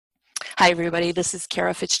Hi, everybody. This is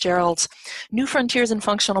Kara Fitzgerald. New Frontiers in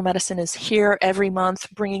Functional Medicine is here every month,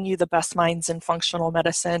 bringing you the best minds in functional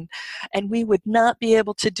medicine. And we would not be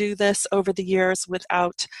able to do this over the years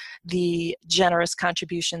without the generous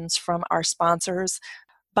contributions from our sponsors.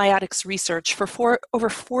 Biotics Research. For over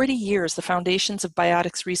 40 years, the foundations of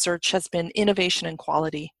Biotics Research has been innovation and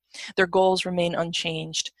quality. Their goals remain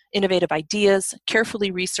unchanged. Innovative ideas,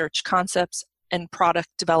 carefully researched concepts, and product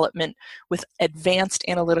development with advanced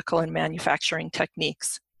analytical and manufacturing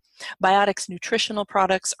techniques. Biotics nutritional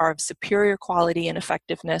products are of superior quality and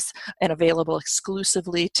effectiveness and available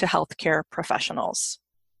exclusively to healthcare professionals.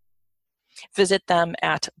 Visit them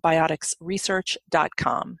at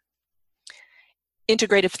bioticsresearch.com.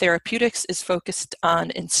 Integrative Therapeutics is focused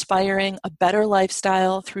on inspiring a better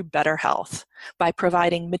lifestyle through better health. By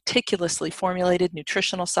providing meticulously formulated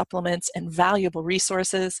nutritional supplements and valuable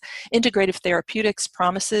resources, Integrative Therapeutics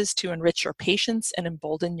promises to enrich your patients and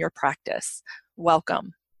embolden your practice.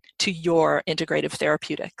 Welcome to your Integrative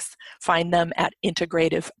Therapeutics. Find them at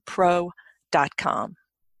integrativepro.com.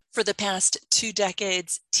 For the past 2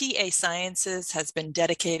 decades, TA Sciences has been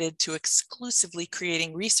dedicated to exclusively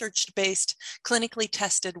creating research-based, clinically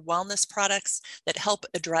tested wellness products that help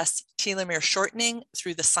address telomere shortening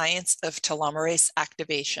through the science of telomerase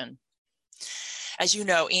activation. As you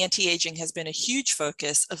know, anti-aging has been a huge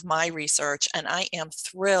focus of my research, and I am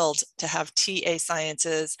thrilled to have TA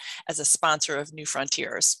Sciences as a sponsor of New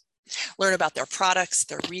Frontiers. Learn about their products,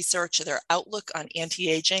 their research, their outlook on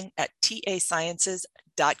anti-aging at tasciences.com.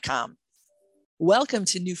 Welcome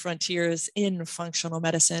to New Frontiers in Functional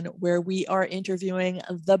Medicine, where we are interviewing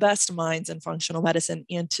the best minds in functional medicine,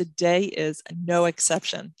 and today is no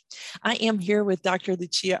exception. I am here with Dr.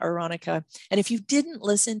 Lucia Aronica, and if you didn't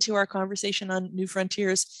listen to our conversation on New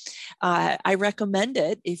Frontiers, I recommend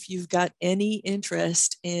it if you've got any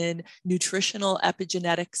interest in nutritional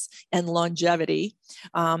epigenetics and longevity.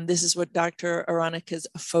 This is what Dr. Aronica's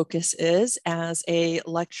focus is as a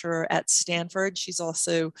lecturer at Stanford. She's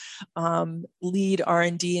also lead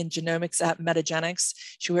R&D in genomics at Metagenics.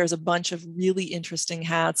 She wears a bunch of really interesting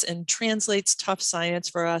hats and translates tough science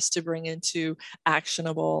for us to bring into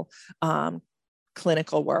actionable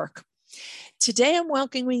clinical work. Today, I'm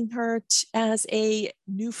welcoming her as a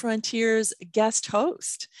New Frontiers guest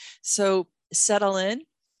host. So settle in,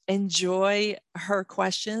 enjoy her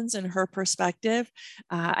questions and her perspective.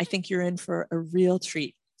 I think you're in for a real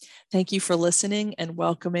treat. Thank you for listening and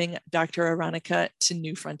welcoming Dr. Aronica to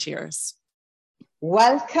New Frontiers.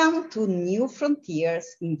 Welcome to New Frontiers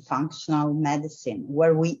in Functional Medicine,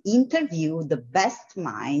 where we interview the best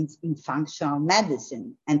minds in functional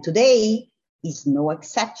medicine. And today is no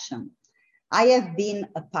exception. I have been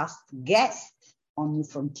a past guest on New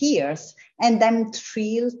Frontiers, and I'm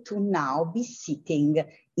thrilled to now be sitting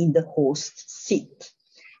in the host seat.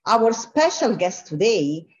 Our special guest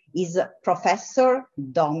today is Professor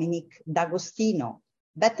Dominic D'Agostino,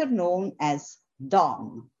 better known as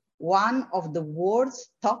Dom, one of the world's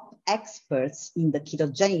top experts in the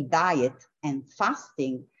ketogenic diet and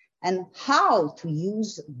fasting, and how to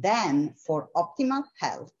use them for optimal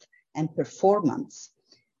health and performance.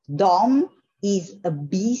 Dom is a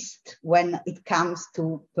beast when it comes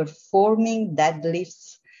to performing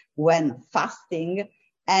deadlifts when fasting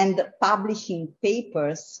and publishing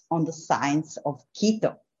papers on the science of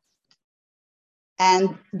keto.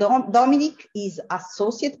 And Dominic is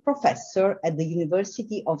associate professor at the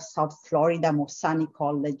University of South Florida Morsani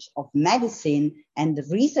College of Medicine and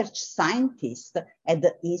research scientist at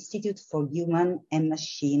the Institute for Human and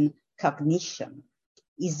Machine Cognition.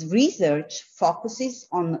 His research focuses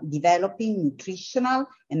on developing nutritional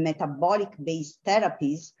and metabolic-based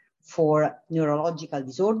therapies for neurological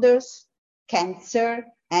disorders, cancer,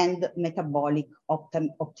 and metabolic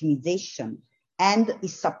optimization, and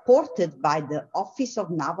is supported by the Office of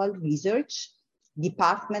Naval Research,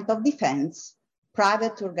 Department of Defense,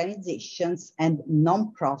 private organizations, and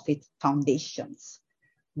non-profit foundations.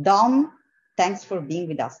 Dom, thanks for being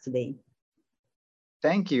with us today.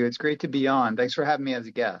 Thank you. It's great to be on. Thanks for having me as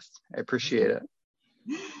a guest. I appreciate it.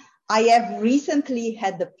 I have recently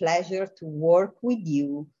had the pleasure to work with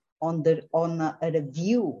you on a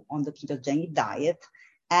review on the ketogenic diet,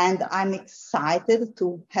 and I'm excited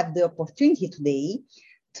to have the opportunity today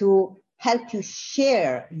to help you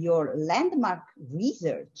share your landmark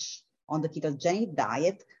research on the ketogenic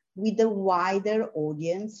diet with a wider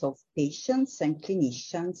audience of patients and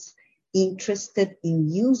clinicians interested in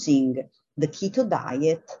using the keto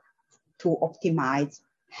diet to optimize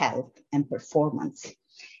health and performance.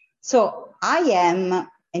 So I am an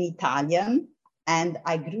Italian, and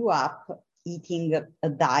I grew up eating a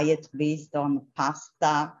diet based on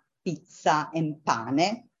pasta, pizza, and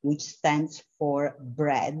pane, which stands for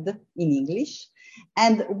bread in English.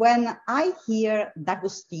 And when I hear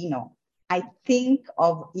D'Agostino, I think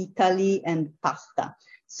of Italy and pasta.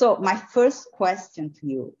 So my first question to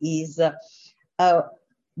you is,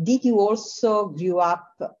 did you also grew up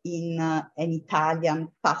in an Italian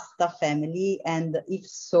pasta family? And if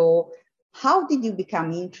so, how did you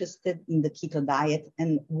become interested in the keto diet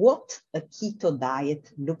and what a keto diet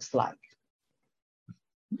looks like?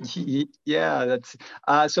 Yeah, that's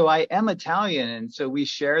so I am Italian, and so we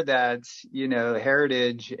share that,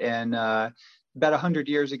 heritage. And about 100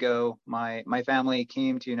 years ago, my family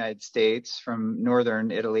came to the United States from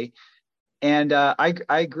northern Italy, and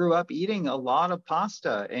I grew up eating a lot of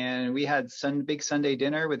pasta, and we had big Sunday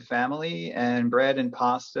dinner with family, and bread and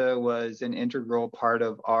pasta was an integral part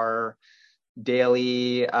of our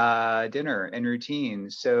daily dinner and routine.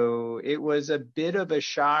 So it was a bit of a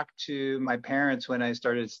shock to my parents when I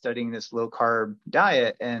started studying this low carb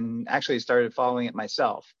diet and actually started following it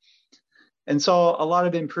myself, and saw a lot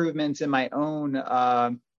of improvements in my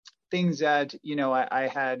own things that I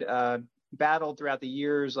had battled throughout the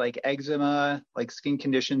years, like eczema, like skin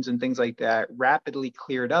conditions and things like that, rapidly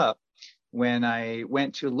cleared up when I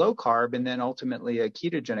went to low carb and then ultimately a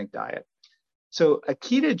ketogenic diet. So a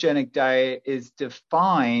ketogenic diet is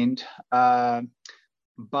defined by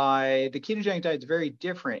the ketogenic diet is very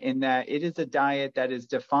different in that it is a diet that is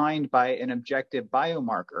defined by an objective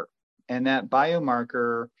biomarker. And that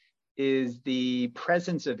biomarker is the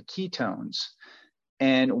presence of ketones.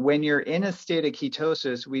 And when you're in a state of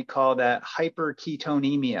ketosis, we call that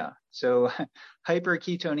hyperketonemia. So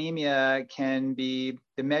hyperketonemia can be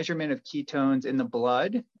the measurement of ketones in the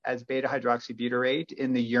blood as beta hydroxybutyrate,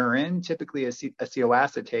 in the urine, typically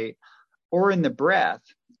acetoacetate, or in the breath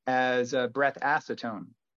as breath acetone.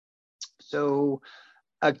 So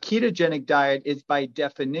a ketogenic diet is by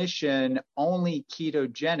definition only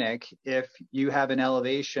ketogenic if you have an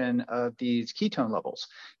elevation of these ketone levels.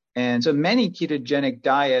 And so many ketogenic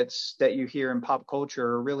diets that you hear in pop culture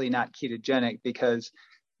are really not ketogenic because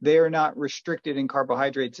they are not restricted in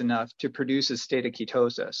carbohydrates enough to produce a state of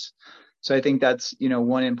ketosis. So I think that's,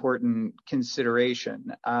 one important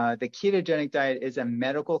consideration. The ketogenic diet is a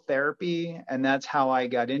medical therapy, and that's how I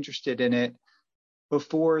got interested in it.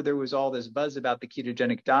 Before there was all this buzz about the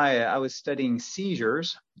ketogenic diet, I was studying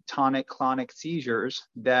seizures, tonic-clonic seizures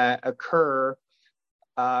that occur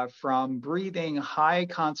from breathing high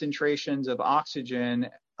concentrations of oxygen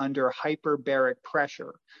under hyperbaric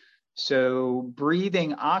pressure. So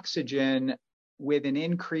breathing oxygen with an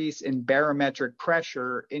increase in barometric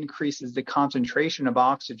pressure increases the concentration of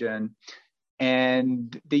oxygen.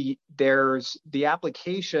 And there's the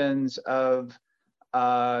applications of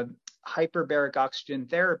hyperbaric oxygen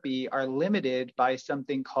therapy are limited by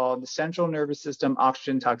something called central nervous system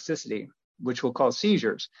oxygen toxicity, which we'll call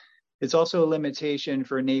seizures. It's also a limitation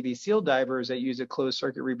for Navy SEAL divers that use a closed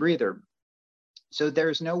circuit rebreather. So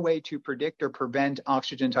there's no way to predict or prevent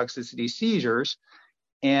oxygen toxicity seizures.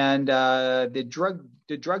 And the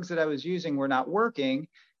drugs that I was using were not working.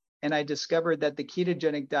 And I discovered that the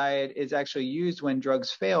ketogenic diet is actually used when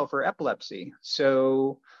drugs fail for epilepsy.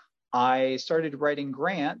 So I started writing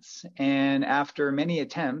grants. And after many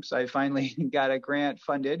attempts, I finally got a grant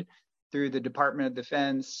funded through the Department of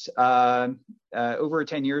Defense over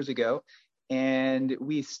 10 years ago. And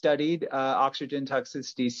we studied oxygen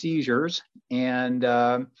toxicity seizures and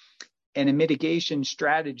a mitigation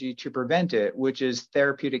strategy to prevent it, which is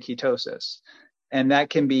therapeutic ketosis. And that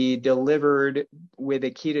can be delivered with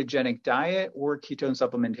a ketogenic diet or ketone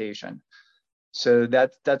supplementation. So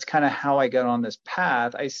that's kind of how I got on this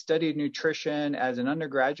path. I studied nutrition as an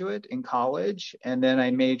undergraduate in college, and then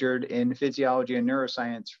I majored in physiology and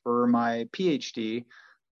neuroscience for my PhD,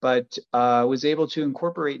 but was able to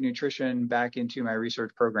incorporate nutrition back into my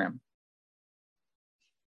research program.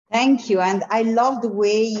 Thank you. And I love the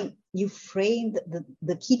way you framed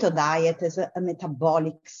the keto diet as a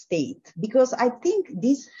metabolic state, because I think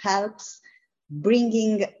this helps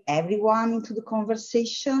bringing everyone into the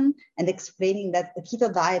conversation and explaining that the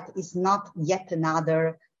keto diet is not yet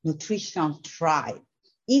another nutritional tribe.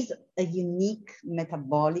 It's a unique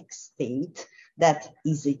metabolic state that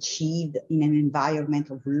is achieved in an environment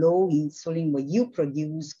of low insulin, where you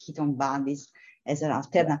produce ketone bodies as an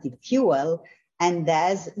alternative fuel, and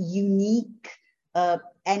there's unique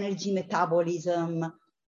energy metabolism,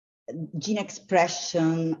 gene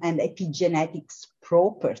expression, and epigenetics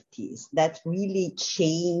properties that really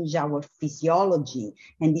change our physiology.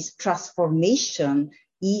 And this transformation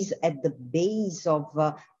is at the base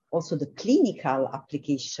of also the clinical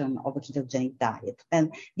application of a ketogenic diet.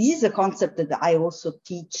 And this is a concept that I also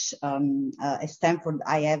teach at Stanford.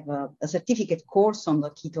 I have a certificate course on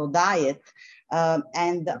the keto diet.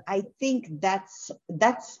 And I think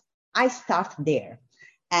I start there.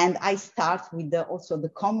 And I start with also the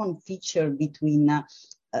common feature between a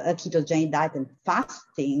ketogenic diet and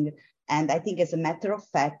fasting. And I think as a matter of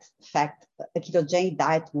fact, a ketogenic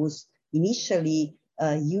diet was initially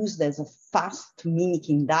used as a fast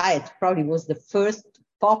mimicking diet, probably was the first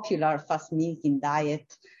popular fast mimicking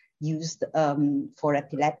diet used for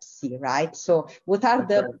epilepsy, right? So what are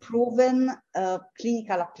the proven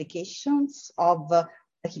clinical applications of a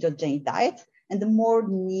ketogenic diet and the more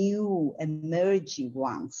new emerging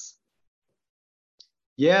ones?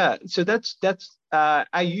 Yeah, so that's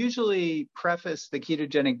I usually preface the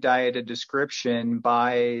ketogenic diet a description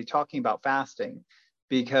by talking about fasting,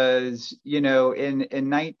 because in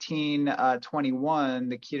 1921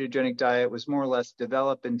 the ketogenic diet was more or less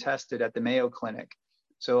developed and tested at the Mayo Clinic.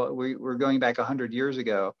 So we're going back 100 years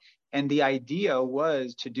ago, and the idea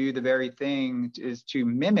was to do the very thing, is to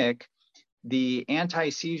mimic the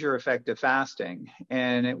anti-seizure effect of fasting.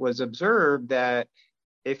 And it was observed that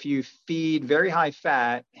if you feed very high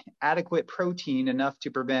fat, adequate protein, enough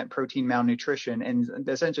to prevent protein malnutrition, and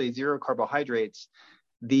essentially zero carbohydrates,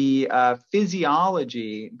 the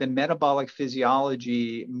physiology, the metabolic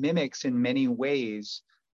physiology mimics in many ways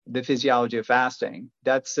the physiology of fasting.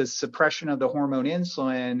 That's the suppression of the hormone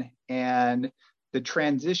insulin and the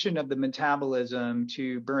transition of the metabolism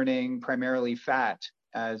to burning primarily fat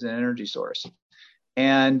as an energy source.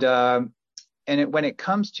 And when it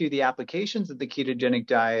comes to the applications of the ketogenic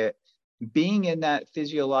diet, being in that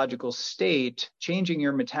physiological state, changing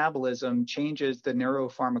your metabolism changes the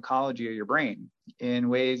neuropharmacology of your brain in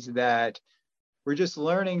ways that we're just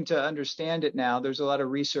learning to understand it now. There's a lot of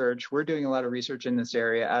research. We're doing a lot of research in this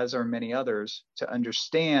area, as are many others, to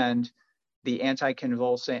understand the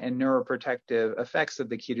anti-convulsant and neuroprotective effects of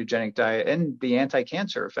the ketogenic diet and the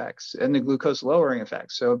anti-cancer effects and the glucose lowering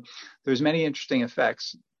effects. So there's many interesting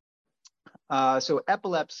effects. So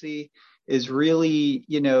epilepsy is really,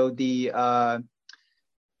 the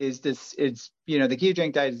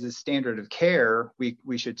ketogenic diet is the standard of care.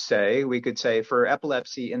 We should say, we could say, for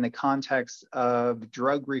epilepsy in the context of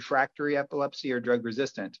drug refractory epilepsy or drug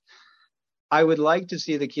resistant. I would like to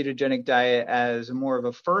see the ketogenic diet as more of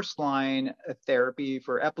a first line therapy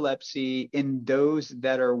for epilepsy in those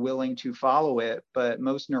that are willing to follow it, but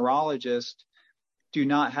most neurologists do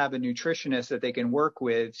not have a nutritionist that they can work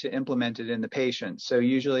with to implement it in the patient. So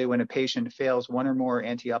usually when a patient fails one or more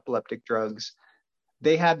anti-epileptic drugs,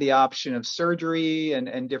 they have the option of surgery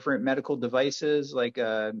and different medical devices like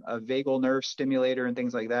a vagal nerve stimulator and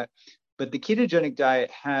things like that. But the ketogenic diet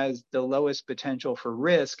has the lowest potential for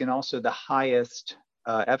risk and also the highest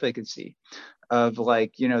efficacy of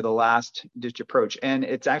the last ditch approach. And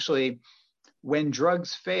it's actually, when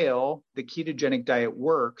drugs fail, the ketogenic diet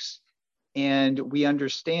works. And we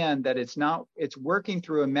understand that it's working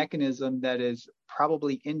through a mechanism that is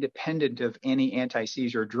probably independent of any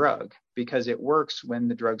anti-seizure drug, because it works when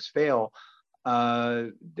the drugs fail.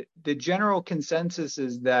 The general consensus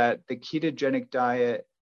is that the ketogenic diet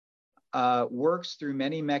works through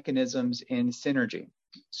many mechanisms in synergy.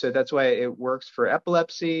 So that's why it works for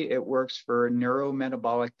epilepsy. It works for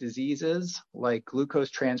neurometabolic diseases like glucose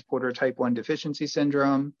transporter type 1 deficiency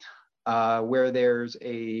syndrome, where there's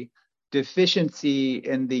a deficiency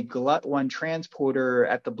in the GLUT1 transporter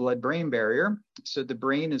at the blood-brain barrier. So the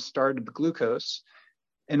brain is starved of glucose.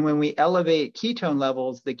 And when we elevate ketone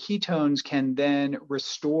levels, the ketones can then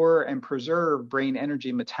restore and preserve brain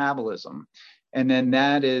energy metabolism. And then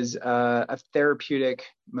that is a therapeutic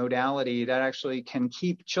modality that actually can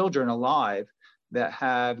keep children alive that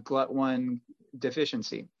have GLUT1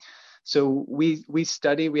 deficiency. So we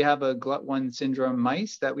have a GLUT1 syndrome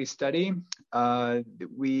mice that we study.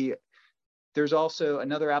 There's also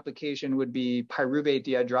another application would be pyruvate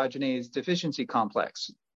dehydrogenase deficiency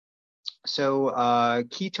complex. So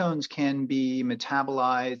ketones can be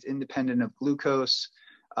metabolized independent of glucose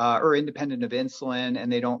or independent of insulin,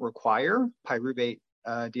 and they don't require pyruvate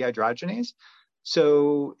dehydrogenase.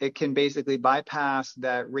 So it can basically bypass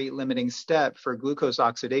that rate limiting step for glucose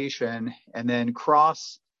oxidation and then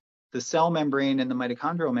cross the cell membrane and the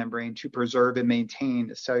mitochondrial membrane to preserve and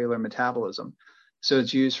maintain cellular metabolism. So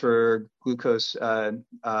it's used for glucose,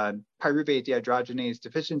 pyruvate dehydrogenase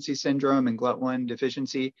deficiency syndrome and GLUT1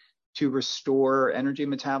 deficiency to restore energy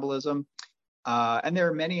metabolism. And there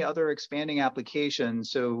are many other expanding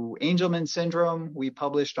applications. So Angelman syndrome, we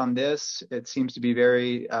published on this. It seems to be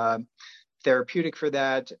very therapeutic for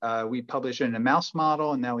that. We published it in a mouse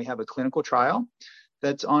model, and now we have a clinical trial.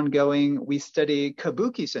 that's ongoing, we study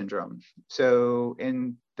Kabuki syndrome. So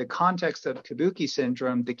in the context of Kabuki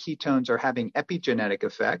syndrome, the ketones are having epigenetic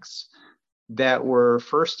effects that were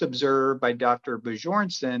first observed by Dr.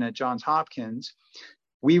 Bjornson at Johns Hopkins.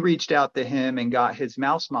 We reached out to him and got his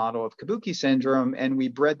mouse model of Kabuki syndrome, and we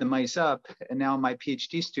bred the mice up. And now my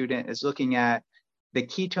PhD student is looking at the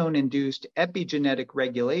ketone-induced epigenetic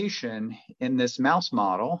regulation in this mouse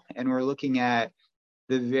model, and we're looking at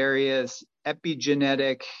the various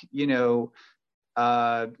epigenetic,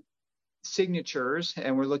 signatures,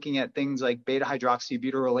 and we're looking at things like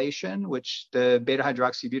beta-hydroxybutyrylation, which the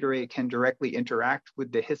beta-hydroxybutyrate can directly interact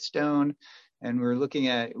with the histone. And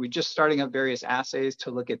we're just starting up various assays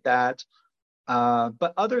to look at that.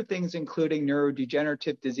 But other things, including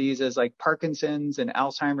neurodegenerative diseases like Parkinson's and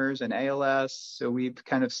Alzheimer's and ALS. So we've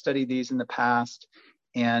kind of studied these in the past,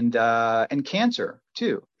 and cancer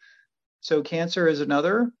too. So cancer is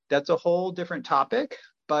that's a whole different topic,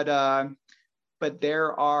 but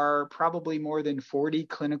there are probably more than 40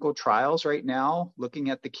 clinical trials right now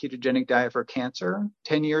looking at the ketogenic diet for cancer.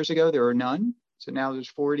 10 years ago, there were none. So now there's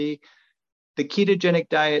 40. The ketogenic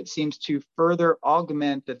diet seems to further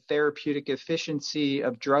augment the therapeutic efficiency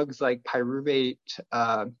of drugs like pyruvate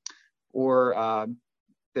or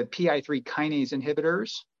the PI3 kinase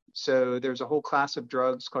inhibitors. So there's a whole class of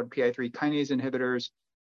drugs called PI3 kinase inhibitors.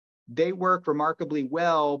 They work remarkably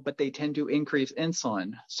well, but they tend to increase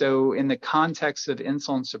insulin. So in the context of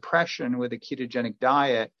insulin suppression with a ketogenic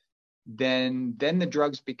diet, then the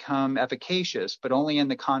drugs become efficacious, but only in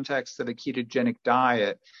the context of a ketogenic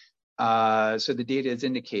diet. So the data is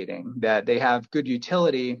indicating that they have good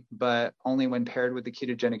utility, but only when paired with the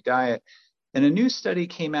ketogenic diet. And a new study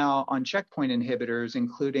came out on checkpoint inhibitors,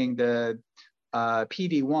 including the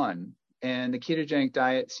PD-1, and the ketogenic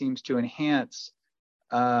diet seems to enhance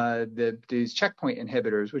these checkpoint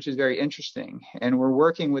inhibitors, which is very interesting. And we're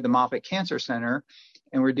working with the Moffitt Cancer Center,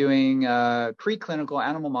 and we're doing preclinical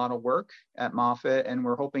animal model work at Moffitt, and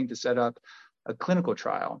we're hoping to set up a clinical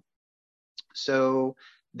trial. So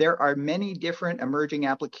there are many different emerging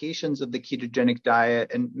applications of the ketogenic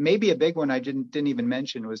diet, and maybe a big one I didn't even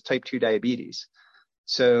mention was type 2 diabetes.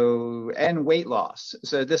 So, and weight loss.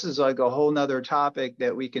 So this is like a whole nother topic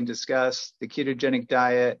that we can discuss. The ketogenic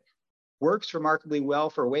diet works remarkably well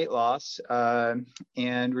for weight loss,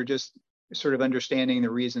 and we're just sort of understanding the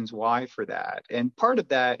reasons why for that. And part of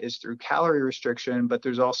that is through calorie restriction, but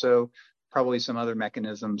there's also probably some other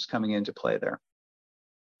mechanisms coming into play there.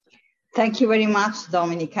 Thank you very much,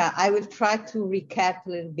 Dominica. I will try to recap a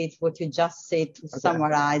little bit what you just said to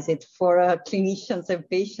summarize it for clinicians and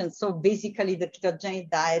patients. So basically, the ketogenic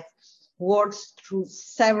diet works through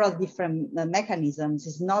several different mechanisms.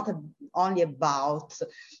 It's not only about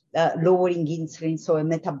lowering insulin, so a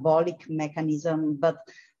metabolic mechanism, but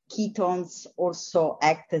ketones also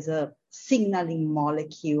act as a signaling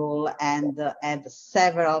molecule and have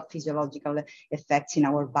several physiological effects in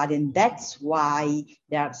our body. And that's why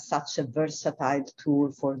they are such a versatile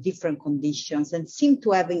tool for different conditions and seem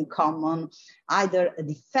to have in common either a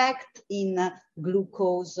defect in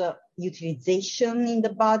glucose utilization in the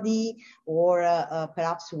body, or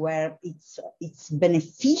perhaps where it's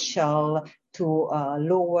beneficial to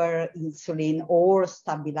lower insulin or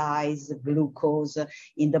stabilize glucose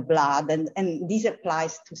in the blood. And this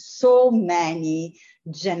applies to so many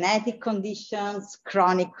genetic conditions,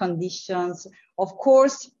 chronic conditions. Of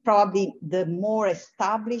course, probably the more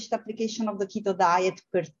established application of the keto diet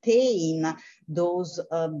pertain those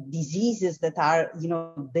diseases that are,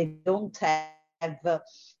 they don't have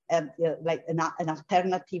like an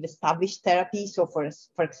alternative established therapy. So for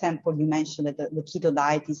example, you mentioned that the keto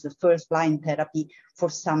diet is the first line therapy for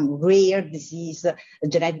some rare disease,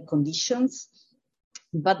 genetic conditions.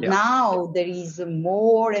 But now there is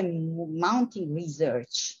more and mounting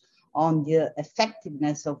research on the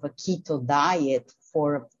effectiveness of a keto diet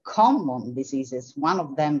for common diseases. One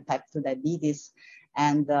of them, type 2 diabetes,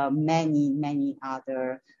 and many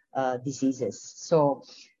other diseases. So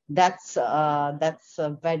that's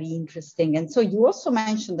very interesting. And so you also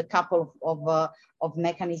mentioned a couple of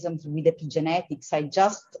mechanisms with epigenetics. I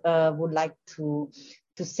just would like to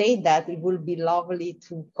say that it will be lovely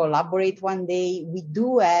to collaborate one day. We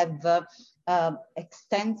do have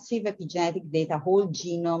extensive epigenetic data, whole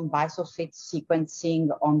genome bisulfate sequencing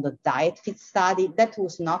on the diet fit study. That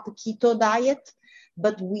was not a keto diet,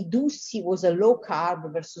 but we do see was a low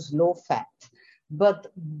carb versus low fat.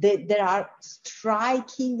 But there are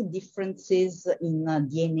striking differences in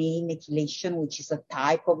DNA methylation, which is a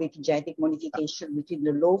type of epigenetic modification between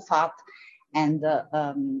the low fat and the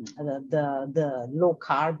low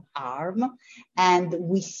carb arm. And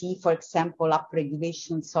we see, for example,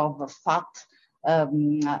 upregulations of fat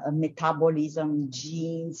metabolism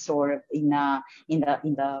genes or in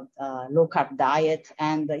the low carb diet.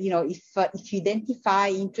 And if you identify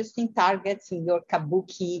interesting targets in your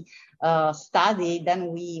Kabuki study,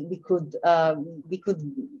 then we could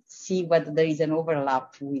see whether there is an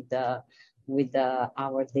overlap with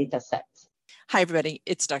our data set. Hi, everybody.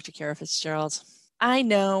 It's Dr. Kara Fitzgerald. I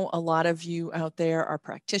know a lot of you out there are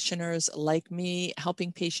practitioners like me,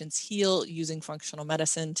 helping patients heal using functional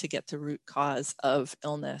medicine to get the root cause of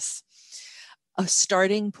illness. A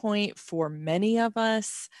starting point for many of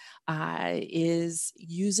us is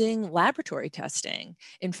using laboratory testing.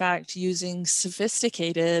 In fact, using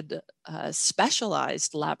sophisticated,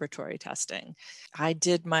 specialized laboratory testing. I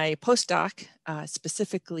did my postdoc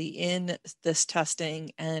specifically in this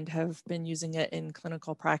testing and have been using it in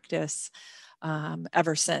clinical practice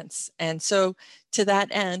ever since. And so to that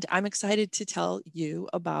end, I'm excited to tell you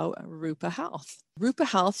about Rupa Health. Rupa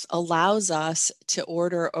Health allows us to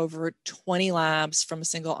order over 20 labs from a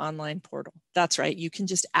single online portal. That's right. You can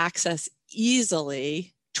just access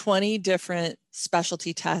easily 20 different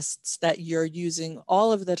specialty tests that you're using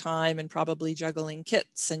all of the time and probably juggling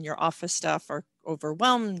kits, and your office staff are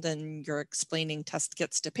overwhelmed and you're explaining test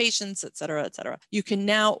kits to patients, et cetera, et cetera. You can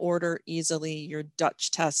now order easily your Dutch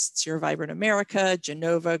tests, your Vibrant America,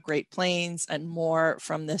 Genova, Great Plains, and more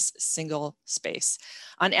from this single space.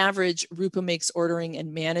 On average, Rupa makes ordering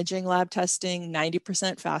and managing lab testing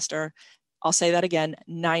 90% faster. I'll say that again,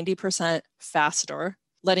 90% faster,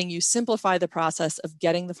 letting you simplify the process of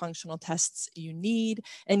getting the functional tests you need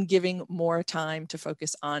and giving more time to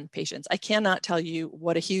focus on patients. I cannot tell you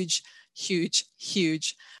what a huge, huge,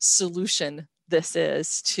 huge solution this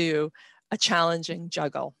is to a challenging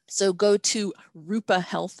juggle. So go to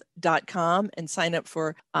rupahealth.com and sign up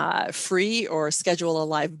for free or schedule a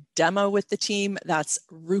live demo with the team. That's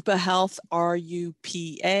Rupa Health,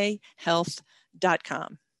 RUPA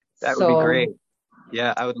health.com. That would be great.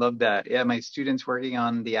 Yeah, I would love that. Yeah, my students working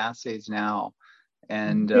on the assays now.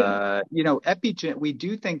 And, we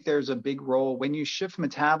do think there's a big role when you shift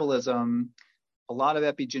metabolism. A lot of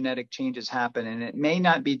epigenetic changes happen, and it may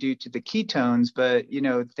not be due to the ketones, but,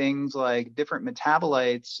 things like different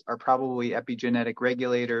metabolites are probably epigenetic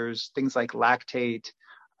regulators, things like lactate,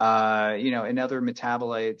 and other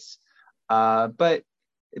metabolites. But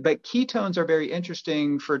ketones are very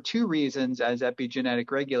interesting for two reasons as epigenetic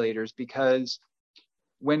regulators, because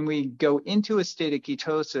when we go into a state of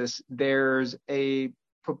ketosis, there's a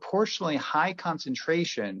proportionally high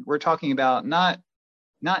concentration. We're talking about not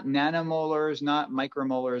nanomolars, not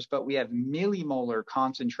micromolars, but we have millimolar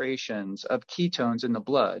concentrations of ketones in the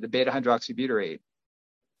blood, the beta-hydroxybutyrate.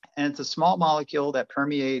 And it's a small molecule that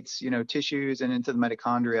permeates, tissues and into the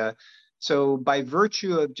mitochondria. So by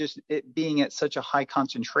virtue of just it being at such a high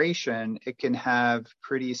concentration, it can have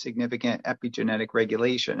pretty significant epigenetic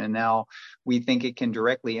regulation. And now we think it can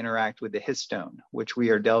directly interact with the histone, which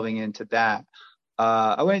we are delving into that.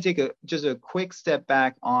 I want to take just a quick step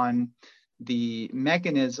back on the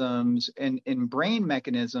mechanisms. In brain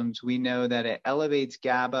mechanisms, we know that it elevates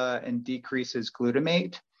GABA and decreases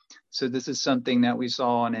glutamate. So this is something that we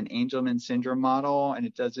saw in an Angelman syndrome model, and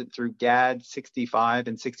it does it through GAD 65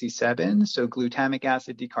 and 67. So glutamic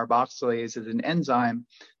acid decarboxylase is an enzyme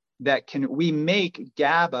that we make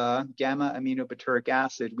GABA, gamma aminobutyric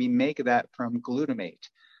acid, we make that from glutamate.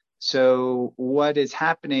 So what is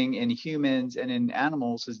happening in humans and in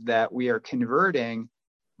animals is that we are converting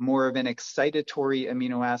more of an excitatory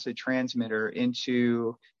amino acid transmitter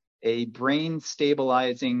into a brain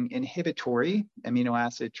stabilizing inhibitory amino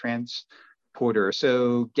acid transporter.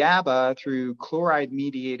 So GABA, through chloride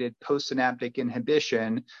mediated postsynaptic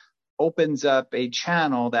inhibition, opens up a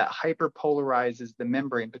channel that hyperpolarizes the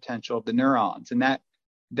membrane potential of the neurons, and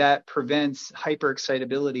that prevents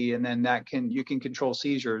hyperexcitability, and then you can control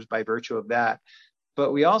seizures by virtue of that.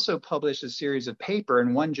 But we also published a series of paper,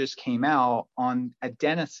 and one just came out on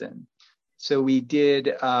adenosine. So we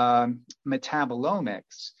did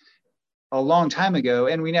metabolomics a long time ago,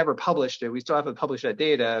 and we never published it. We still haven't published that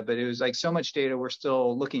data, but it was like so much data, we're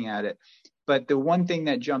still looking at it. But the one thing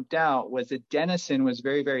that jumped out was adenosine was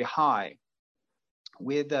very, very high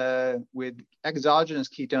with exogenous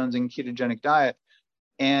ketones and ketogenic diet.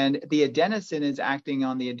 And the adenosine is acting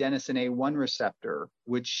on the adenosine A1 receptor,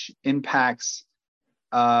 which impacts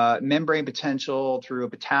membrane potential through a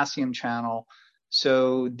potassium channel.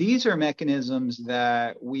 So these are mechanisms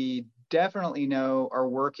that we definitely know are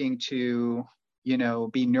working to, be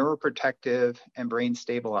neuroprotective and brain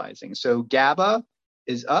stabilizing. So GABA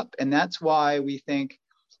is up, and that's why we think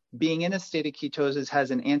being in a state of ketosis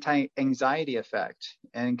has an anti-anxiety effect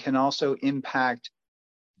and can also impact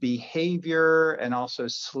behavior and also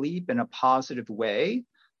sleep in a positive way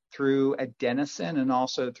through adenosine and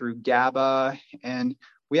also through GABA. And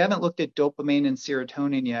we haven't looked at dopamine and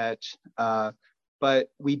serotonin yet,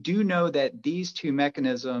 but we do know that these two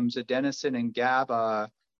mechanisms, adenosine and GABA,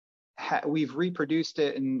 we've reproduced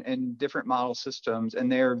it in different model systems,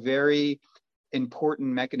 and they're very important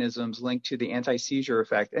mechanisms linked to the anti-seizure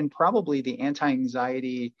effect and probably the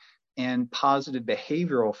anti-anxiety and positive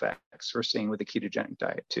behavioral effects we're seeing with the ketogenic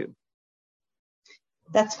diet too.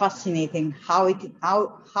 That's fascinating, how it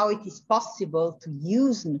is possible to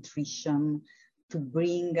use nutrition to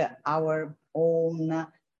bring our own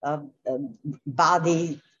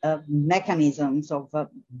body mechanisms of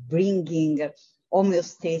bringing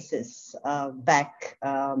homeostasis back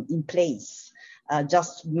in place,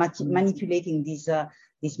 just manipulating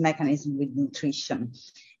this mechanism with nutrition.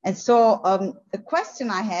 And so the question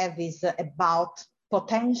I have is about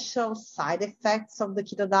potential side effects of the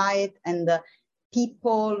keto diet and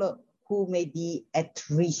people who may be at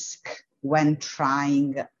risk when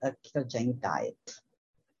trying a ketogenic diet.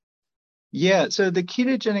 Yeah, so the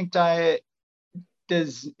ketogenic diet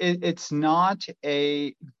it's not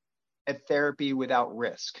a therapy without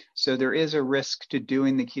risk. So there is a risk to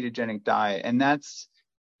doing the ketogenic diet, and that's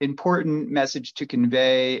important message to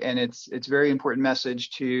convey. And it's very important message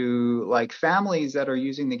to like families that are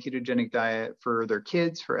using the ketogenic diet for their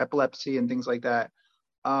kids, for epilepsy and things like that.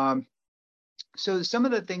 So some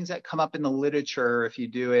of the things that come up in the literature, if you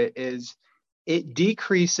do it, is it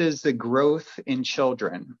decreases the growth in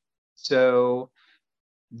children. So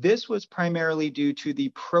this was primarily due to the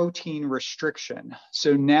protein restriction.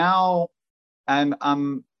 So now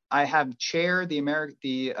I have chaired the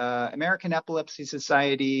American Epilepsy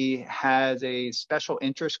Society has a special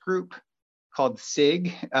interest group called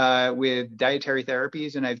SIG with dietary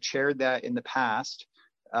therapies, and I've chaired that in the past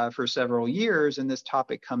for several years, and this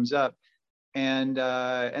topic comes up. And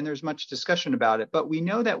there's much discussion about it, but we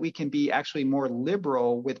know that we can be actually more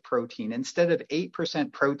liberal with protein. Instead of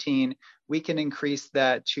 8% protein, we can increase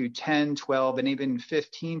that to 10, 12, and even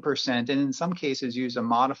 15%, and in some cases use a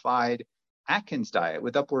modified Atkins diet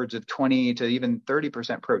with upwards of 20 to even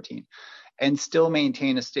 30% protein and still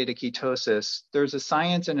maintain a state of ketosis. There's a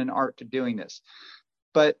science and an art to doing this,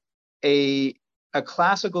 but a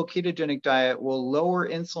classical ketogenic diet will lower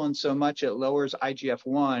insulin so much it lowers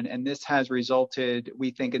IGF-1, and this has resulted,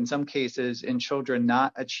 we think, in some cases, in children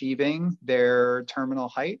not achieving their terminal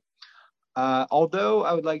height. Although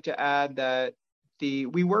I would like to add that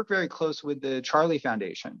we work very close with the Charlie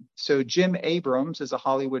Foundation. So Jim Abrams is a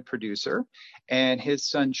Hollywood producer, and his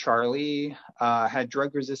son Charlie had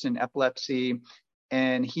drug-resistant epilepsy,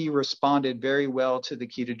 and he responded very well to the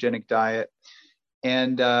ketogenic diet.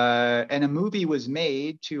 And a movie was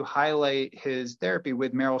made to highlight his therapy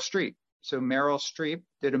with Meryl Streep. So Meryl Streep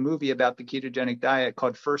did a movie about the ketogenic diet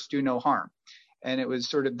called First Do No Harm. And it was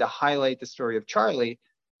sort of to highlight the story of Charlie.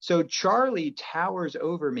 So Charlie towers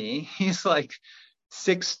over me. He's like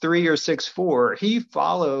 6'3" or 6'4". He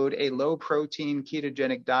followed a low protein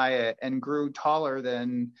ketogenic diet and grew taller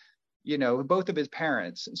than, both of his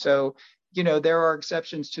parents. So there are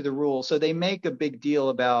exceptions to the rule. So they make a big deal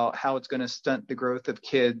about how it's going to stunt the growth of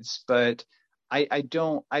kids, but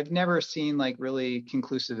I've never seen like really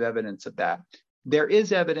conclusive evidence of that. There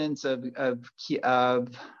is evidence of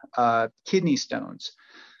kidney stones.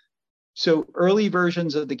 So early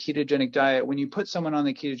versions of the ketogenic diet, when you put someone on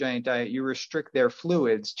the ketogenic diet, you restrict their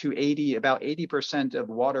fluids to about 80% of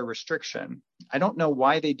water restriction. I don't know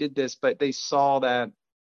why they did this, but they saw that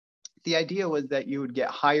the idea was that you would get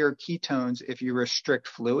higher ketones if you restrict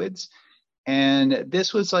fluids. And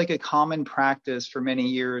this was like a common practice for many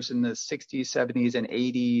years in the 60s, 70s, and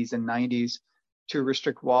 80s and 90s to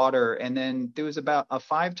restrict water. And then there was about a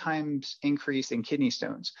 5 times increase in kidney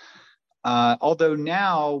stones. Although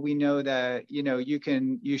now we know that,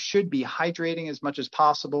 you should be hydrating as much as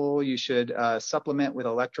possible. You should supplement with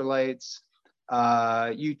electrolytes.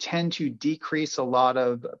 You tend to decrease a lot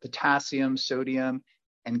of potassium, sodium,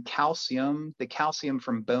 and calcium, the calcium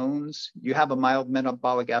from bones. You have a mild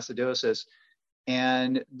metabolic acidosis,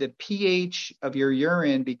 and the pH of your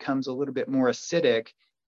urine becomes a little bit more acidic,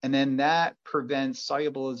 and then that prevents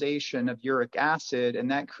solubilization of uric acid,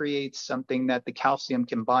 and that creates something that the calcium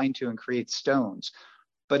can bind to and create stones.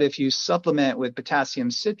 But if you supplement with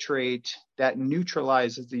potassium citrate, that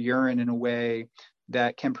neutralizes the urine in a way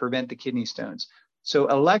that can prevent the kidney stones. So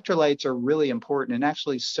electrolytes are really important, and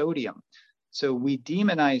actually sodium. So we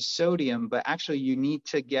demonize sodium, but actually you need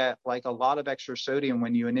to get like a lot of extra sodium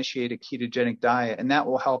when you initiate a ketogenic diet, and that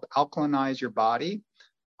will help alkalinize your body,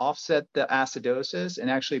 offset the acidosis,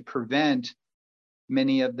 and actually prevent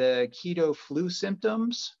many of the keto flu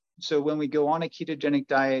symptoms. So when we go on a ketogenic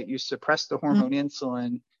diet, you suppress the hormone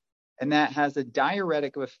insulin, and that has a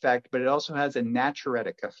diuretic effect, but it also has a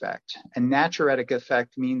natriuretic effect. A natriuretic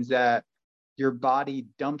effect means that your body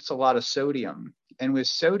dumps a lot of sodium. And with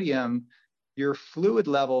sodium, your fluid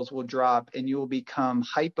levels will drop and you will become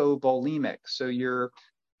hypovolemic. So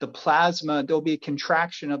the plasma, there'll be a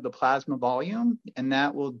contraction of the plasma volume, and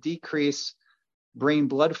that will decrease brain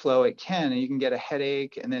blood flow. It can, and you can get a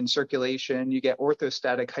headache, and then circulation, you get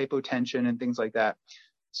orthostatic hypotension and things like that.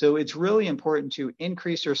 So it's really important to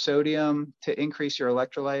increase your sodium, to increase your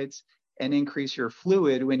electrolytes, and increase your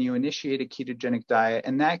fluid when you initiate a ketogenic diet.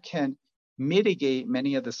 And that can mitigate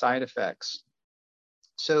many of the side effects.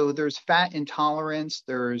 So there's fat intolerance.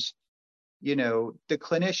 There's, the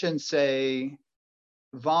clinicians say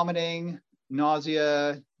vomiting,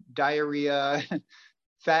 nausea, diarrhea,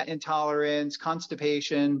 fat intolerance,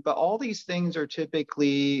 constipation, but all these things are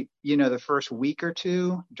typically, the first week or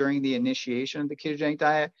two during the initiation of the ketogenic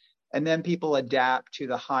diet. And then people adapt to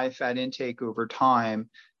the high fat intake over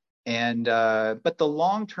time. And, but the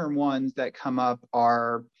long-term ones that come up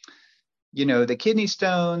are, the kidney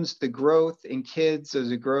stones, the growth in kids,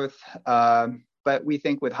 there's a growth, but we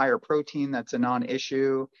think with higher protein, that's a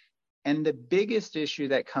non-issue. And the biggest issue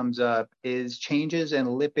that comes up is changes in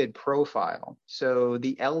lipid profile. So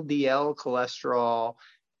the LDL cholesterol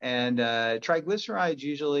and triglycerides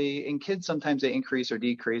usually, in kids, sometimes they increase or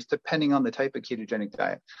decrease depending on the type of ketogenic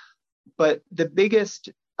diet. But the biggest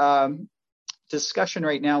discussion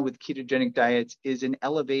right now with ketogenic diets is an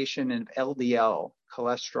elevation in LDL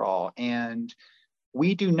cholesterol. And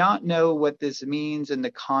we do not know what this means in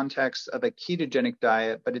the context of a ketogenic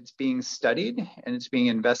diet, but it's being studied and it's being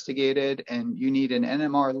investigated. And you need an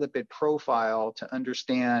NMR lipid profile to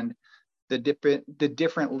understand the different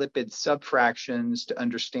lipid subfractions to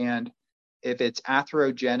understand if it's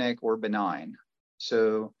atherogenic or benign.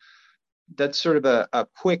 So that's sort of a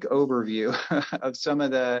quick overview of some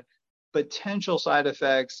of the potential side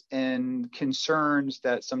effects and concerns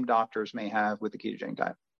that some doctors may have with the ketogenic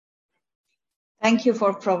diet. Thank you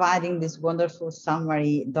for providing this wonderful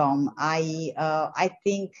summary, Dom. I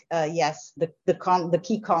think, yes, the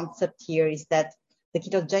key concept here is that the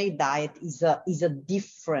ketogenic diet is a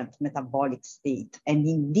different metabolic state. And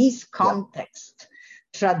in this context,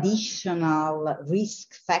 traditional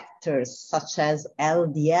risk factors such as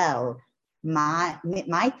LDL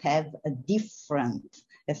might have a different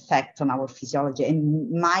effect on our physiology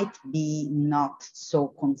and might be not so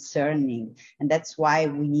concerning. And that's why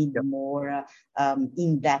we need more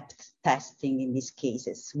in-depth testing in these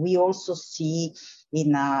cases. We also see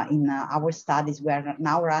in our studies, we are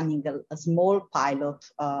now running a small pilot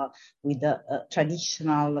with a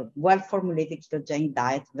traditional well-formulated ketogenic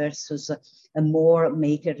diet versus a more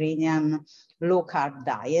Mediterranean low-carb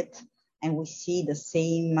diet. And we see the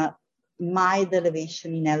same mild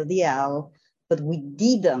elevation in LDL, but we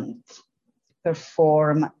didn't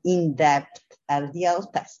perform in-depth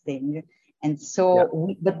LDL testing. And so,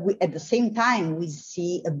 at the same time, we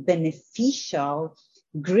see a beneficial,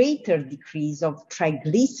 greater decrease of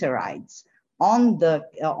triglycerides on the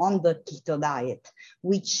keto diet,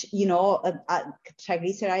 which,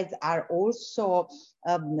 triglycerides are also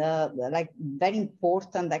very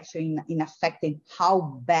important actually in affecting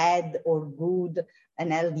how bad or good an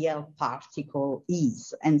LDL particle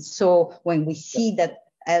is. And so when we see that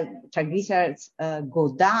triglycerides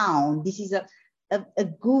go down, this is a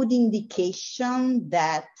good indication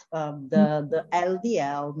that the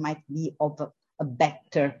LDL might be of a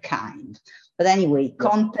better kind. But anyway,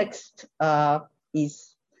 context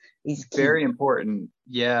is key. Very important.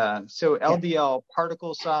 Yeah. So LDL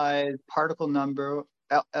particle size, particle number,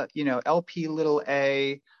 LP little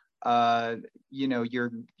a,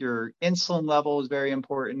 your insulin level is very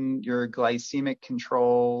important, your glycemic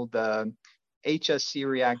control, the HSC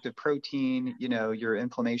reactive protein, your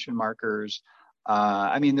inflammation markers.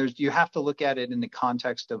 You have to look at it in the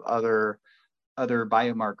context of other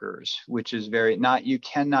biomarkers, which is you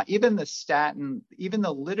cannot, even the statin, even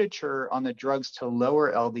the literature on the drugs to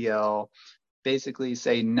lower LDL basically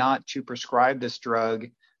say not to prescribe this drug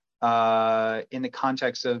in the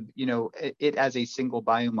context of, it as a single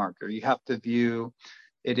biomarker. You have to view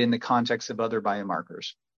it in the context of other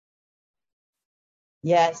biomarkers.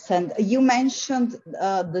 Yes, and you mentioned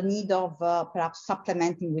the need of perhaps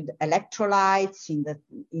supplementing with electrolytes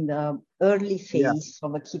in the early phase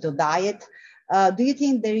of a keto diet. Do you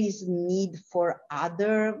think there is need for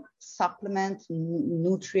other supplement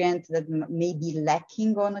nutrients that may be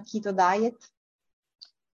lacking on a keto diet?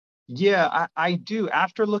 Yeah, I do.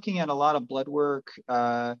 After looking at a lot of blood work,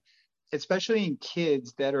 especially in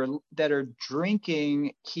kids that are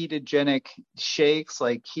drinking ketogenic shakes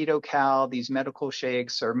like KetoCal, these medical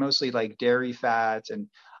shakes are mostly like dairy fats. And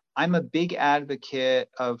I'm a big advocate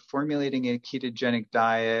of formulating a ketogenic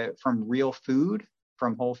diet from real food,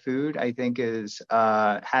 from whole food. I think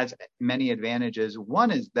has many advantages.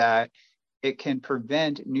 One is that it can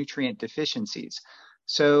prevent nutrient deficiencies.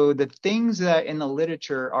 So the things that in the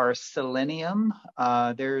literature are selenium,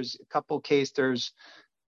 there's a couple there's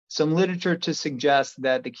some literature to suggest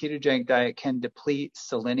that the ketogenic diet can deplete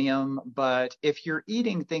selenium, but if you're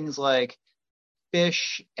eating things like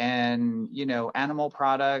fish and animal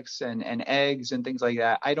products and eggs and things like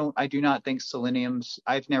that, I do not think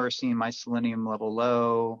I've never seen my selenium level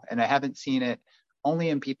low, and I haven't seen it only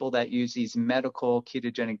in people that use these medical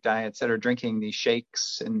ketogenic diets that are drinking these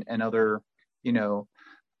shakes and other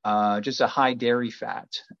just a high dairy fat.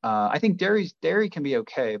 I think dairy can be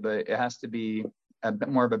okay, but it has to be a bit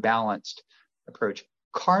more of a balanced approach.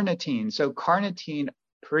 Carnitine. So carnitine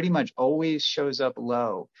pretty much always shows up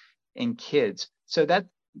low in kids. So that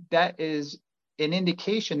is an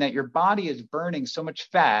indication that your body is burning so much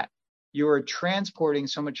fat, you are transporting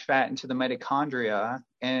so much fat into the mitochondria,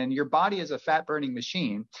 and your body is a fat burning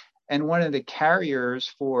machine. And one of the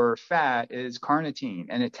carriers for fat is carnitine,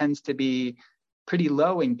 and it tends to be pretty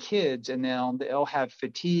low in kids, and they'll have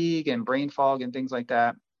fatigue and brain fog and things like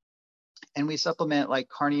that. And we supplement like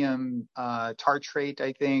carnium tartrate,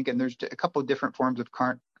 I think, and there's a couple of different forms of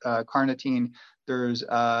carnitine. There's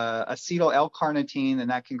acetyl L-carnitine, and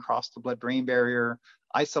that can cross the blood-brain barrier.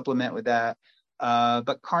 I supplement with that.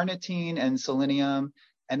 But carnitine and selenium.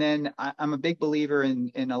 And then I'm a big believer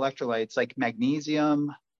in electrolytes like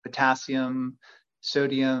magnesium, potassium,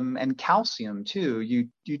 sodium, and calcium too.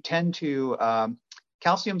 You tend to,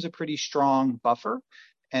 calcium's a pretty strong buffer,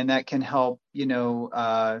 and that can help,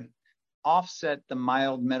 offset the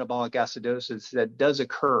mild metabolic acidosis that does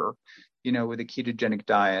occur, with a ketogenic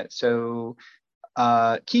diet. So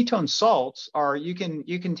ketone salts you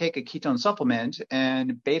can take a ketone supplement,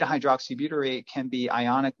 and beta hydroxybutyrate can be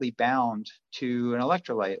ionically bound to an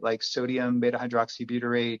electrolyte like sodium beta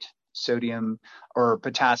hydroxybutyrate, sodium or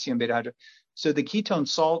potassium beta hydroxybutyrate. So the ketone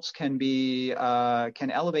salts can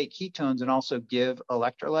elevate ketones and also give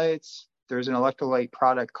electrolytes. There's an electrolyte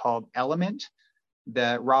product called Element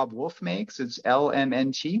that Rob Wolf makes. It's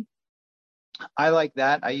LMNT. I like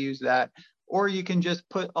that. I use that. Or you can just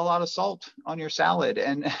put a lot of salt on your salad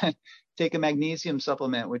and take a magnesium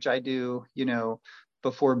supplement, which I do,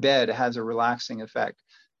 before bed. It has a relaxing effect.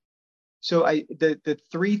 So the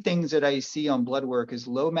three things that I see on blood work is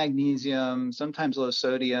low magnesium, sometimes low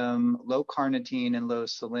sodium, low carnitine, and low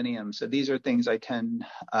selenium. So these are things I tend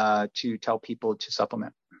to tell people to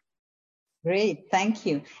supplement. Great, thank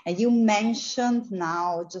you. And you mentioned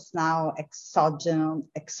just now exogenous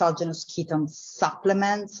ketone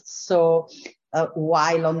supplements. So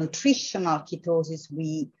while on nutritional ketosis,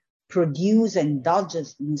 we produce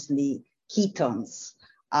endogenously ketones.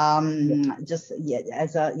 In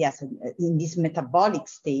this metabolic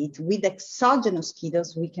state. With exogenous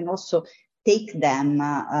ketones, we can also take them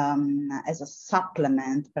as a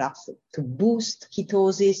supplement, perhaps to boost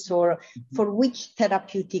ketosis, or for which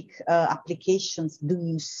therapeutic applications do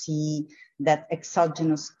you see that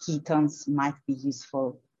exogenous ketones might be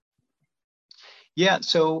useful? Yeah,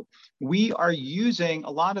 so we are using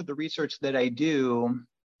a lot of the research that I do,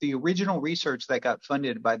 the original research that got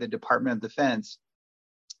funded by the Department of Defense.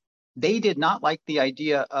 They did not like the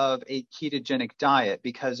idea of a ketogenic diet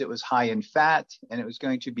because it was high in fat and it was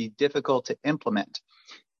going to be difficult to implement.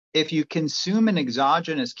 If you consume an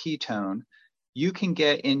exogenous ketone, you can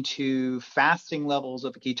get into fasting levels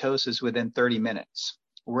of ketosis within 30 minutes,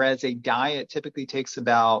 whereas a diet typically takes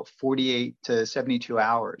about 48 to 72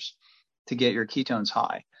 hours to get your ketones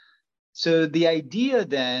high. So the idea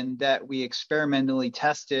then that we experimentally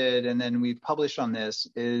tested and then we've published on this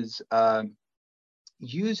is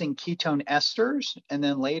using ketone esters, and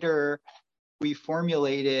then later we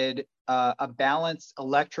formulated a balanced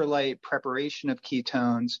electrolyte preparation of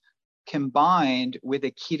ketones combined with a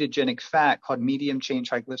ketogenic fat called medium chain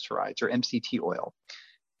triglycerides, or MCT oil.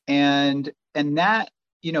 And that,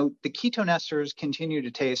 the ketone esters continue to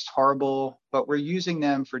taste horrible, but we're using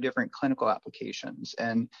them for different clinical applications.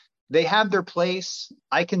 And they have their place.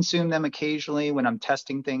 I consume them occasionally when I'm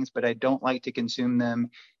testing things, but I don't like to consume them.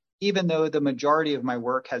 Even though the majority of my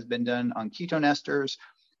work has been done on ketone esters,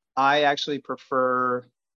 I actually prefer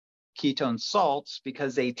ketone salts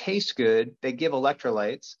because they taste good, they give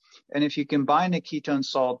electrolytes. And if you combine a ketone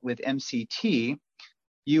salt with MCT,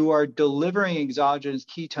 you are delivering exogenous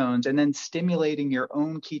ketones and then stimulating your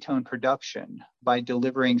own ketone production by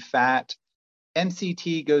delivering fat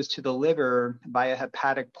MCT goes to the liver via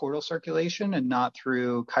hepatic portal circulation and not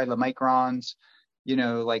through chylomicrons,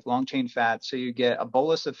 like long chain fat. So you get a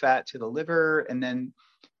bolus of fat to the liver, and then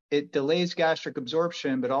it delays gastric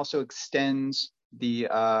absorption, but also extends the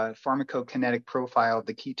pharmacokinetic profile of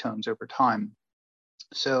the ketones over time.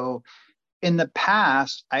 So in the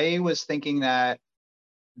past, I was thinking that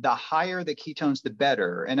the higher the ketones, the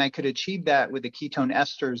better. And I could achieve that with the ketone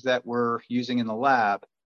esters that we're using in the lab.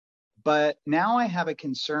 But now I have a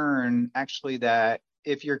concern, actually, that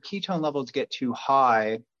if your ketone levels get too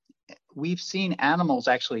high, we've seen animals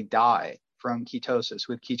actually die from ketosis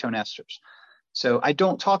with ketone esters. So I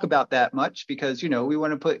don't talk about that much because, we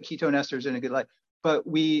want to put ketone esters in a good light. But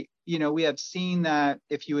we have seen that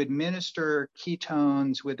if you administer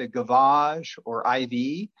ketones with a gavage or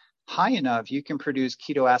IV high enough, you can produce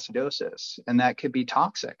ketoacidosis, and that could be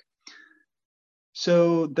toxic.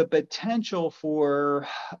 So the potential for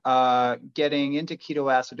getting into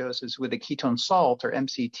ketoacidosis with a ketone salt or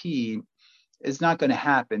MCT is not going to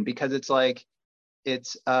happen because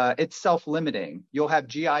it's self-limiting. You'll have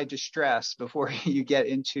GI distress before you get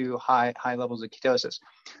into high levels of ketosis.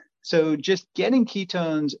 So just getting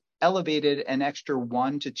ketones elevated an extra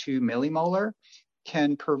 1 to 2 millimolar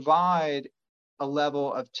can provide a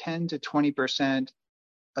level of 10 to 20%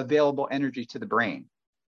 available energy to the brain.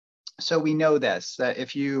 So we know this, that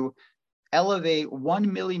if you elevate 1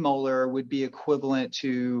 millimolar would be equivalent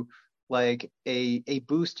to like a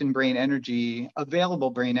boost in brain energy,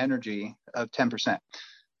 available brain energy of 10%.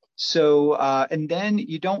 So, and then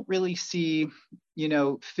you don't really see,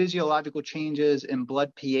 physiological changes in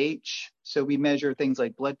blood pH. So we measure things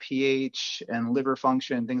like blood pH and liver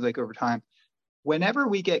function, things like over time. Whenever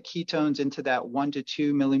we get ketones into that 1 to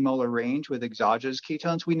 2 millimolar range with exogenous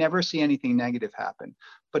ketones, we never see anything negative happen.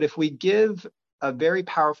 But if we give a very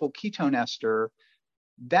powerful ketone ester,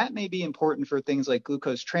 that may be important for things like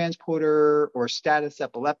glucose transporter or status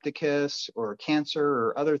epilepticus or cancer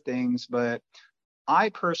or other things. But I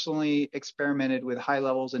personally experimented with high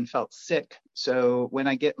levels and felt sick. So when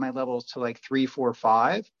I get my levels to like 3, 4,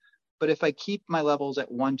 5, but if I keep my levels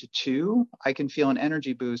at 1 to 2, I can feel an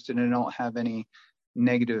energy boost and I don't have any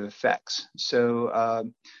negative effects.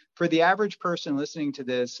 So for the average person listening to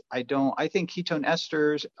this, I think ketone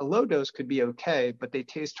esters, a low dose could be okay, but they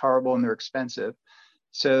taste horrible and they're expensive.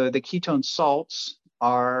 So the ketone salts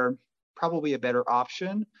are probably a better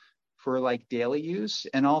option for like daily use.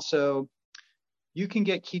 And also you can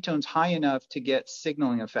get ketones high enough to get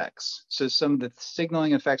signaling effects. So some of the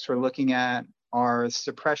signaling effects we're looking at are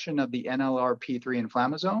suppression of the NLRP3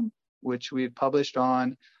 inflammasome, which we've published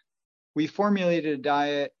on. We formulated a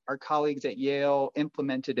diet, our colleagues at Yale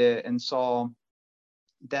implemented it and saw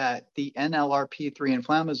that the NLRP3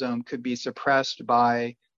 inflammasome could be suppressed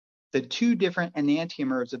by the 2 different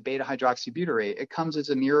enantiomers of beta hydroxybutyrate. It comes as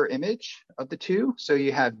a mirror image of the 2. So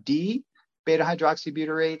you have D beta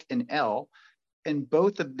hydroxybutyrate and L, and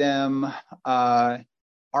both of them are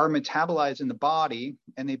metabolized in the body,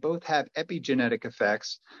 and they both have epigenetic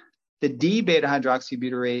effects. The D beta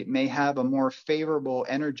hydroxybutyrate may have a more favorable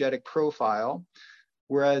energetic profile,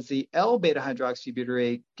 whereas the L beta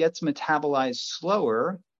hydroxybutyrate gets metabolized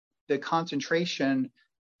slower. The concentration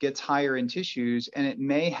gets higher in tissues, and it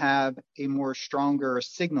may have a more stronger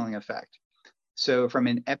signaling effect. So from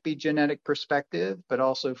an epigenetic perspective, but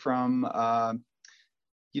also from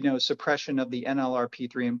suppression of the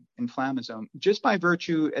NLRP3 inflammasome, just by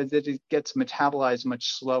virtue as it gets metabolized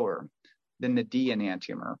much slower than the D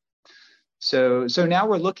enantiomer. So now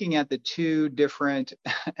we're looking at the 2 different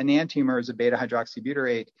enantiomers of beta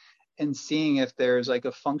hydroxybutyrate and seeing if there's like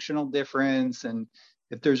a functional difference and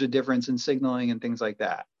if there's a difference in signaling and things like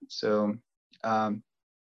that. So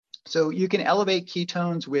you can elevate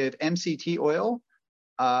ketones with MCT oil.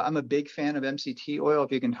 I'm a big fan of MCT oil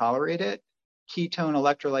if you can tolerate it, ketone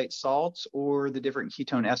electrolyte salts, or the different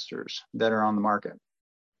ketone esters that are on the market.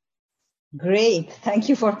 Great. Thank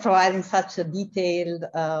you for providing such a detailed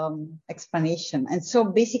explanation. And so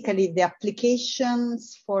basically the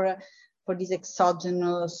applications for these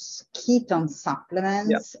exogenous ketone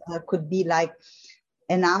supplements could be like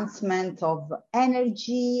enhancement of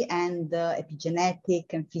energy and epigenetic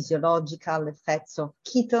and physiological effects of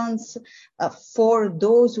ketones for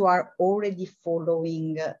those who are already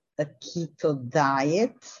following a keto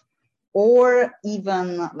diet, or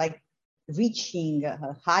even like reaching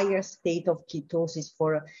a higher state of ketosis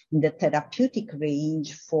in the therapeutic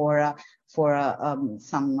range for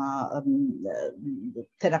some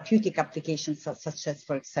therapeutic applications such as,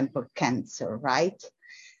 for example, cancer, right?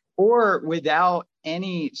 Or without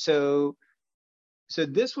any, so So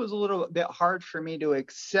this was a little bit hard for me to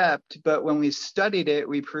accept, but when we studied it,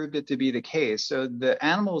 we proved it to be the case. So the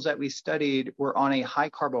animals that we studied were on a high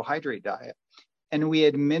carbohydrate diet, and we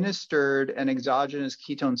administered an exogenous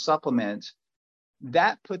ketone supplement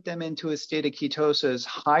that put them into a state of ketosis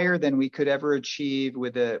higher than we could ever achieve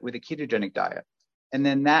with a ketogenic diet. And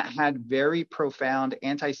then that had very profound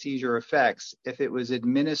anti-seizure effects if it was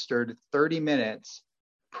administered 30 minutes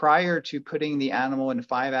prior to putting the animal in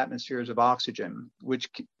 5 atmospheres of oxygen, which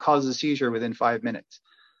causes a seizure within 5 minutes.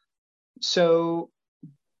 So,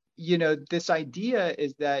 this idea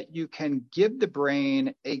is that you can give the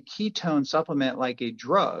brain a ketone supplement like a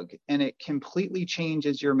drug, and it completely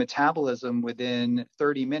changes your metabolism within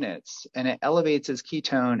 30 minutes, and it elevates as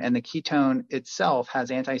ketone, and the ketone itself has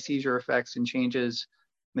anti-seizure effects and changes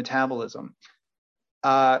metabolism,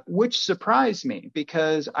 which surprised me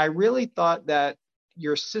because I really thought that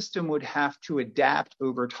your system would have to adapt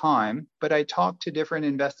over time. But I talked to different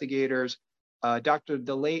investigators,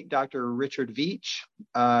 the late Dr. Richard Veitch.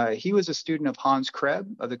 He was a student of Hans Krebs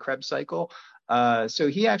of the Krebs cycle. So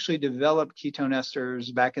he actually developed ketone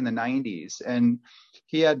esters back in the 90s. And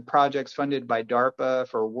he had projects funded by DARPA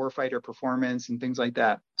for warfighter performance and things like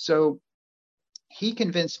that. So he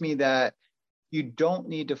convinced me that you don't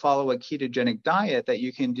need to follow a ketogenic diet, that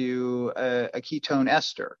you can do a ketone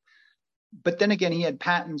ester. But then again, he had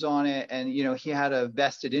patents on it, and he had a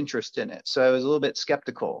vested interest in it. So I was a little bit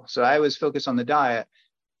skeptical. So I was focused on the diet,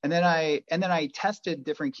 and then I tested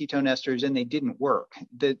different ketone esters, and they didn't work.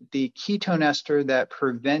 The ketone ester that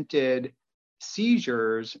prevented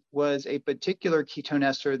seizures was a particular ketone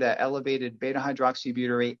ester that elevated beta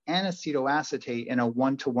hydroxybutyrate and acetoacetate in a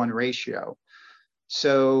 1-to-1 ratio.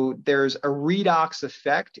 So there's a redox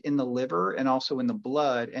effect in the liver and also in the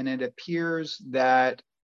blood, and it appears that,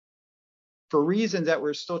 for reasons that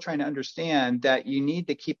we're still trying to understand, that you need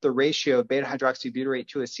to keep the ratio of beta hydroxybutyrate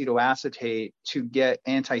to acetoacetate to get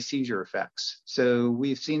anti-seizure effects. So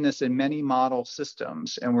we've seen this in many model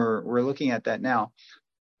systems, and we're looking at that now.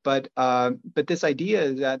 But this idea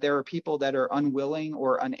is that there are people that are unwilling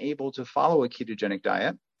or unable to follow a ketogenic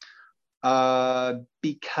diet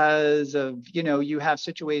because of, you have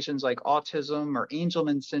situations like autism or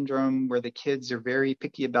Angelman syndrome where the kids are very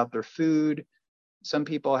picky about their food. Some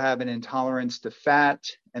people have an intolerance to fat,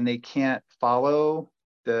 and they can't follow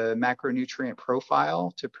the macronutrient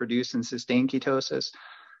profile to produce and sustain ketosis.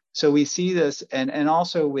 So we see this, and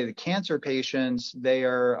also with cancer patients, they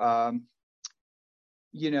are,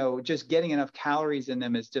 just getting enough calories in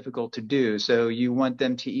them is difficult to do. So you want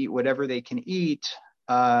them to eat whatever they can eat,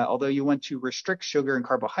 although you want to restrict sugar and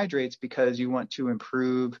carbohydrates because you want to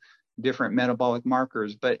improve different metabolic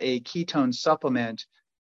markers. But a ketone supplement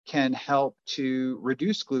can help to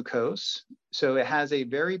reduce glucose. So it has a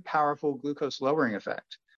very powerful glucose lowering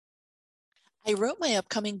effect. I wrote my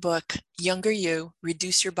upcoming book, Younger You,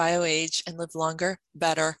 Reduce Your Bioage and Live Longer,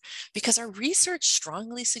 Better, because our research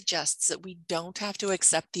strongly suggests that we don't have to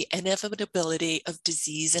accept the inevitability of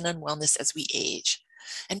disease and unwellness as we age.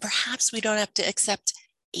 And perhaps we don't have to accept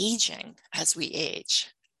aging as we age.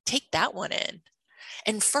 Take that one in.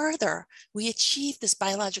 And further, we achieve this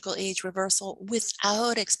biological age reversal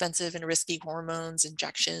without expensive and risky hormones,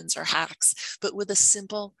 injections, or hacks, but with a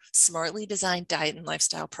simple, smartly designed diet and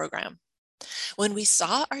lifestyle program. When we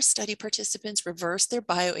saw our study participants reverse their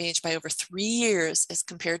bioage by over 3 years as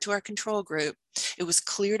compared to our control group, it was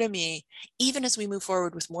clear to me, even as we move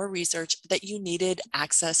forward with more research, that you needed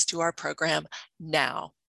access to our program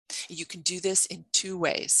now. You can do this in 2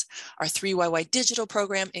 ways. Our 3YY digital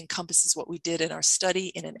program encompasses what we did in our study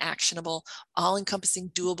in an actionable, all-encompassing,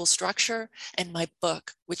 doable structure, and my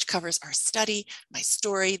book, which covers our study, my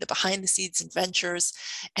story, the behind-the-scenes adventures,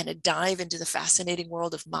 and a dive into the fascinating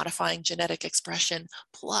world of modifying genetic expression,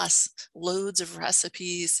 plus loads of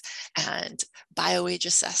recipes and bioage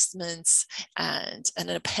assessments and an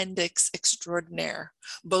appendix extraordinaire.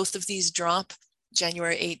 Both of these drop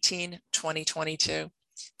January 18, 2022.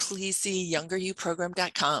 Please see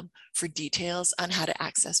youngeryouprogram.com for details on how to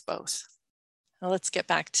access both. Now let's get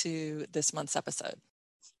back to this month's episode.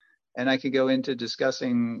 And I could go into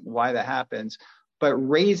discussing why that happens, but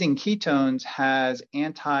raising ketones has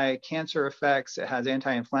anti-cancer effects, it has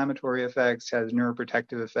anti-inflammatory effects, has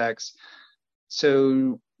neuroprotective effects.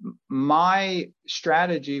 So my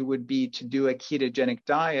strategy would be to do a ketogenic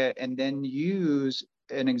diet and then use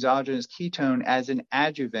an exogenous ketone as an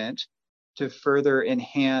adjuvant to further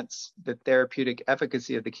enhance the therapeutic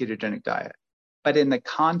efficacy of the ketogenic diet. But in the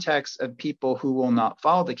context of people who will not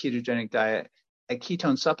follow the ketogenic diet, a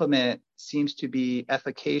ketone supplement seems to be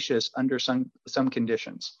efficacious under some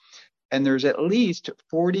conditions. And there's at least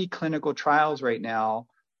 40 clinical trials right now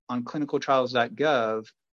on clinicaltrials.gov,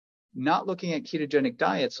 not looking at ketogenic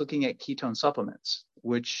diets, looking at ketone supplements,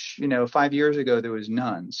 which, 5 years ago, there was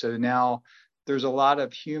none. So now there's a lot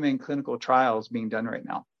of human clinical trials being done right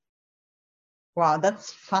now. Wow,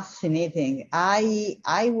 that's fascinating. I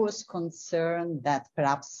was concerned that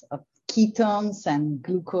perhaps ketones and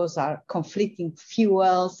glucose are conflicting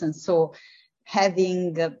fuels, and so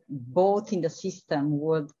having both in the system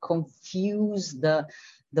would confuse the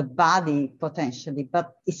body potentially.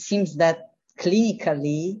 But it seems that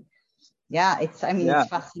clinically, it's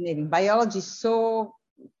fascinating. Biology is so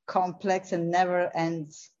complex and never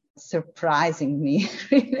ends surprising me,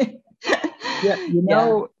 really.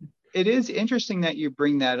 Yeah, it is interesting that you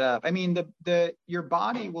bring that up. I mean, your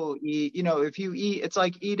body will eat, if you eat, it's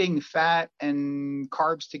like eating fat and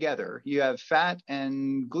carbs together. You have fat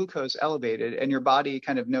and glucose elevated, and your body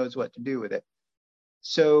kind of knows what to do with it.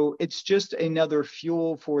 So it's just another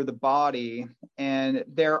fuel for the body. And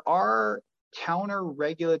there are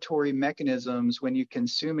counter-regulatory mechanisms when you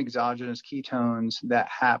consume exogenous ketones that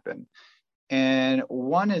happen. And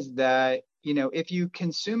one is that, if you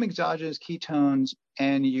consume exogenous ketones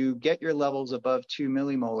and you get your levels above 2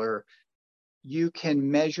 millimolar, you can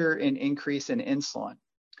measure an increase in insulin.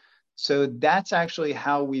 So that's actually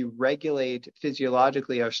how we regulate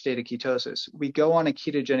physiologically our state of ketosis. We go on a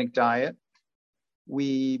ketogenic diet,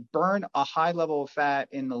 we burn a high level of fat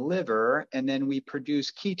in the liver, and then we produce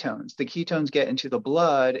ketones. The ketones get into the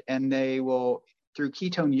blood, and they will, through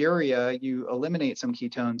ketonuria, you eliminate some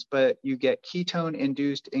ketones, but you get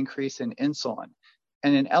ketone-induced increase in insulin.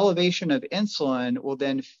 And an elevation of insulin will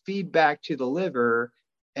then feed back to the liver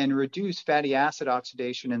and reduce fatty acid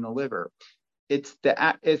oxidation in the liver. It's the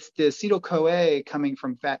acetyl-CoA coming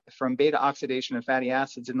from beta oxidation of fatty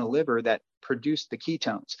acids in the liver that produce the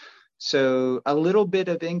ketones. So a little bit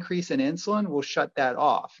of increase in insulin will shut that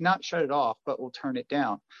off. Not shut it off, but will turn it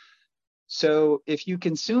down. So if you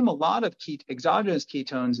consume a lot of exogenous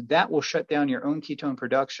ketones, that will shut down your own ketone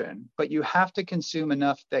production. But you have to consume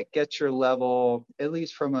enough that gets your level, at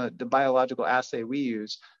least from the biological assay we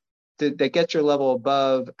use, that gets your level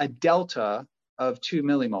above a delta of 2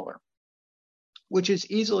 millimolar, which is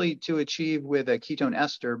easily to achieve with a ketone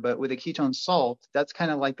ester. But with a ketone salt, that's kind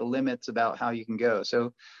of like the limits about how you can go.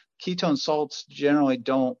 So ketone salts generally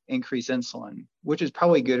don't increase insulin, which is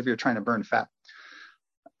probably good if you're trying to burn fat.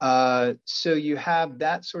 So you have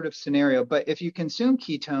that sort of scenario. But if you consume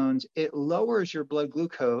ketones, it lowers your blood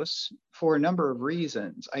glucose for a number of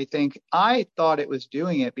reasons. I thought it was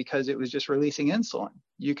doing it because it was just releasing insulin.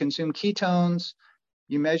 You consume ketones,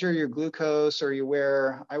 you measure your glucose,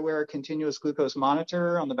 or I wear a continuous glucose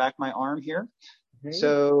monitor on the back of my arm here. Okay.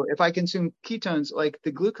 So if I consume ketones, like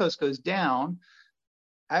the glucose goes down,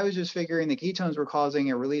 I was just figuring the ketones were causing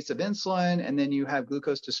a release of insulin, and then you have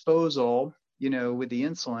glucose disposal, with the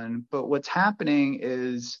insulin. But what's happening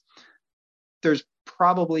is there's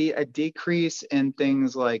probably a decrease in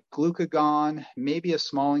things like glucagon, maybe a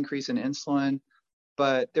small increase in insulin,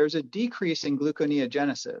 but there's a decrease in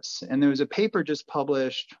gluconeogenesis. And there was a paper just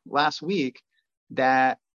published last week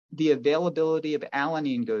that the availability of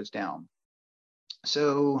alanine goes down.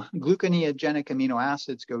 So gluconeogenic amino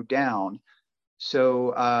acids go down.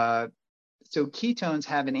 So ketones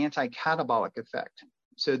have an anti-catabolic effect.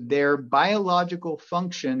 So their biological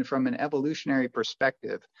function from an evolutionary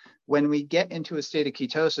perspective, when we get into a state of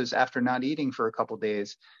ketosis after not eating for a couple of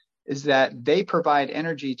days, is that they provide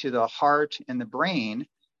energy to the heart and the brain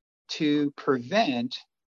to prevent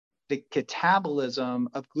the catabolism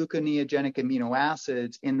of gluconeogenic amino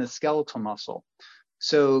acids in the skeletal muscle.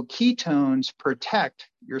 So ketones protect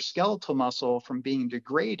your skeletal muscle from being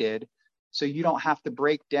degraded, so you don't have to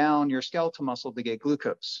break down your skeletal muscle to get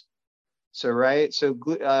glucose. So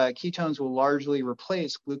ketones will largely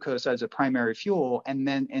replace glucose as a primary fuel, and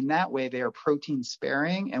then in that way they are protein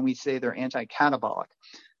sparing, and we say they're anti-catabolic.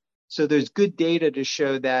 So there's good data to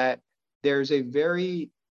show that there's a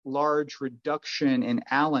very large reduction in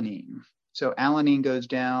alanine. So alanine goes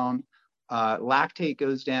down, lactate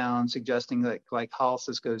goes down, suggesting that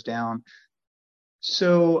glycolysis goes down.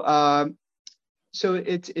 So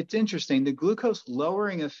it's interesting. The glucose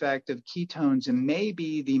lowering effect of ketones may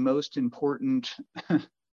be the most important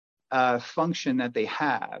function that they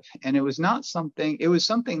have. And it was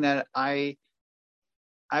something that I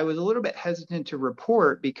was a little bit hesitant to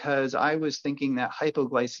report because I was thinking that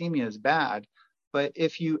hypoglycemia is bad. But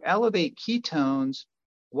if you elevate ketones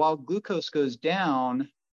while glucose goes down,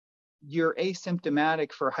 you're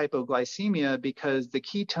asymptomatic for hypoglycemia because the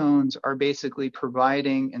ketones are basically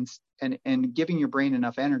providing and giving your brain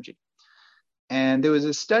enough energy. And there was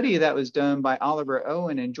a study that was done by Oliver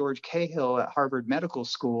Owen and George Cahill at Harvard Medical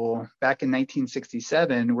School back in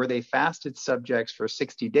 1967, where they fasted subjects for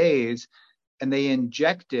 60 days and they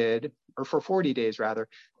injected, or for 40 days rather,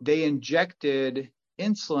 they injected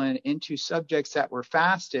insulin into subjects that were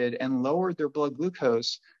fasted and lowered their blood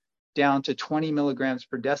glucose down to 20 milligrams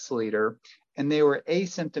per deciliter. And they were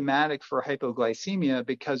asymptomatic for hypoglycemia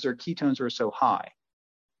because their ketones were so high.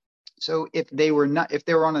 So if they were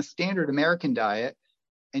on a standard American diet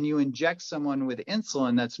and you inject someone with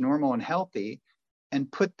insulin that's normal and healthy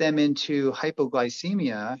and put them into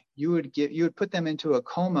hypoglycemia, you would put them into a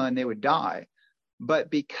coma and they would die. But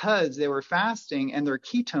because they were fasting and their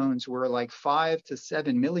ketones were like 5 to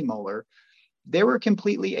 7 millimolar, they were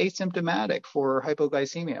completely asymptomatic for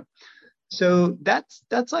hypoglycemia. So that's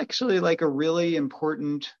actually like a really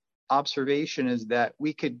important observation, is that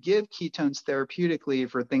we could give ketones therapeutically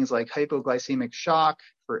for things like hypoglycemic shock,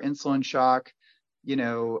 for insulin shock,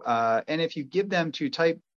 and if you give them to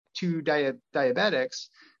type 2 diabetics,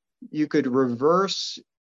 you could reverse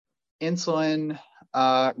insulin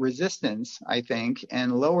resistance, I think,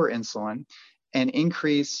 and lower insulin and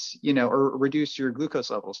increase, or reduce your glucose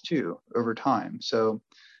levels too over time. So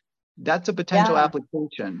that's a potential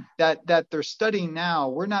application that they're studying now.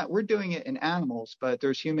 We're doing it in animals, but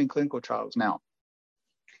there's human clinical trials now.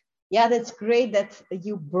 Yeah, that's great that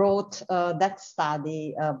you brought that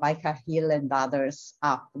study by Cahill and others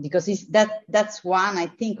up, because that's one, I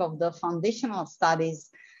think, of the foundational studies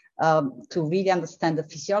to really understand the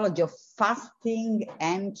physiology of fasting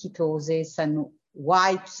and ketosis, and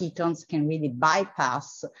why ketones can really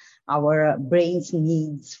bypass our brain's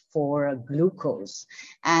needs for glucose.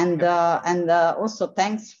 And also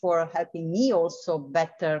thanks for helping me also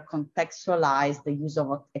better contextualize the use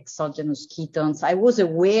of exogenous ketones. I was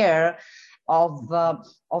aware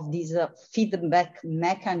of these feedback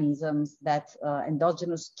mechanisms that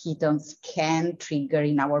endogenous ketones can trigger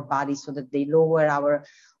in our body, so that they lower our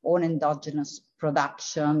own endogenous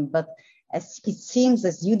production. But as it seems,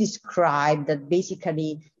 as you described, that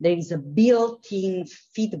basically there is a built-in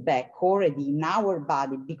feedback already in our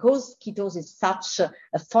body, because ketosis is such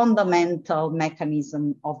a fundamental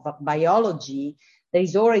mechanism of biology. There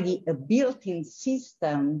is already a built-in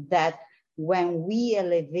system that when we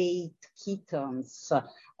elevate ketones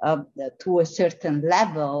to a certain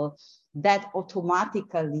level, that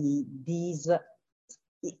automatically these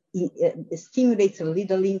it stimulates a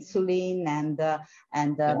little insulin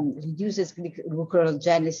and reduces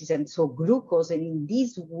gluconeogenesis and so glucose, and in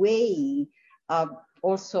this way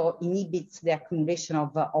also inhibits the accumulation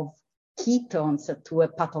of ketones to a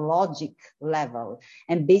pathologic level.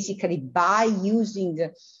 And basically by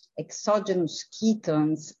using exogenous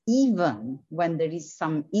ketones, even when there is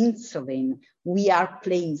some insulin, we are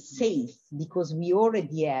playing safe, because we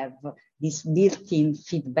already have this built-in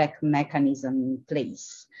feedback mechanism in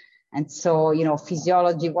place. And so,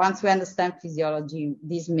 physiology, once we understand physiology,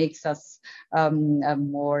 this makes us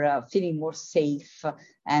feeling more safe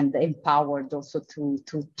and empowered also to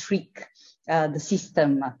trick the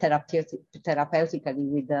system therapeutically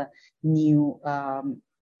with the new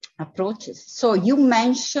approaches. So you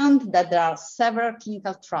mentioned that there are several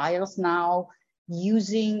clinical trials now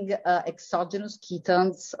using exogenous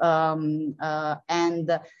ketones,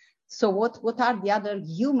 and so what are the other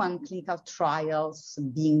human clinical trials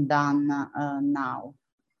being done now?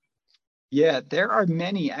 Yeah, there are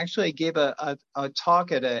many. Actually, I gave a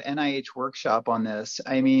talk at a NIH workshop on this.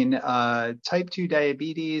 I mean, type 2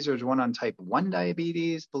 diabetes, there's one on type 1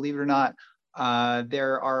 diabetes, believe it or not.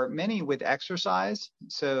 There are many with exercise.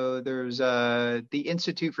 So there's the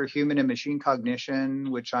Institute for Human and Machine Cognition,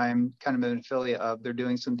 which I'm kind of an affiliate of. They're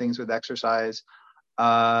doing some things with exercise.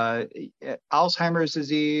 Alzheimer's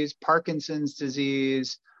disease, Parkinson's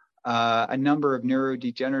disease, a number of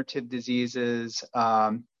neurodegenerative diseases.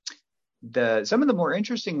 Some of the more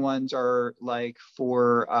interesting ones are like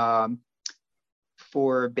for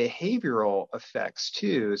behavioral effects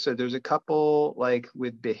too. So there's a couple like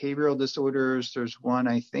with behavioral disorders. There's one,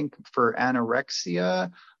 I think, for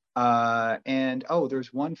anorexia. And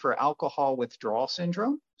there's one for alcohol withdrawal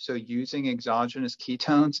syndrome. So using exogenous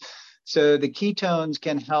ketones. So the ketones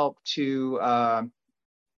can help to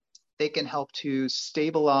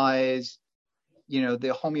stabilize,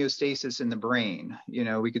 the homeostasis in the brain.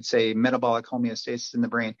 We could say metabolic homeostasis in the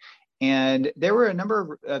brain. And there were a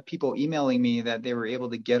number of people emailing me that they were able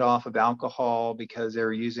to get off of alcohol because they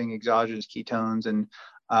were using exogenous ketones. And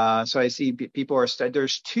so I see people are studying.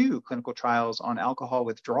 There's 2 clinical trials on alcohol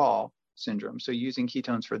withdrawal syndrome, so using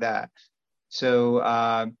ketones for that. So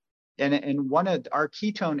and one of our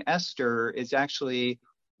ketone ester is actually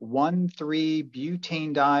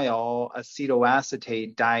 1,3-butanediol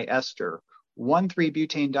acetoacetate diester.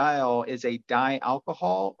 1,3-butanediol is a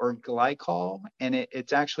dialcohol or glycol, and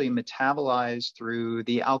it's actually metabolized through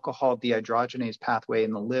the alcohol dehydrogenase pathway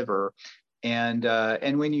in the liver. And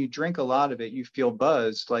when you drink a lot of it, you feel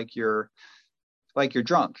buzzed, like you're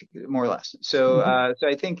drunk, more or less. So so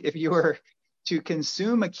I think if you were to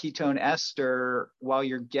consume a ketone ester while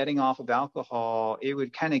you're getting off of alcohol, it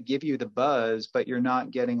would kind of give you the buzz, but you're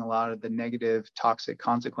not getting a lot of the negative toxic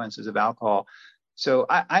consequences of alcohol. So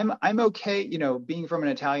I'm okay, being from an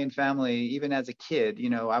Italian family. Even as a kid,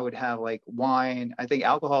 I would have like wine. I think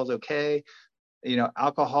alcohol is okay.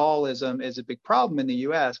 Alcoholism is a big problem in the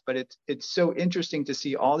US, but it's so interesting to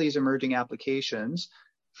see all these emerging applications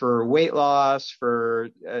for weight loss, for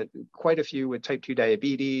quite a few with type 2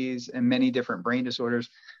 diabetes and many different brain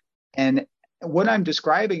disorders. And what I'm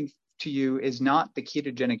describing to you is not the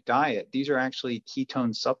ketogenic diet. These are actually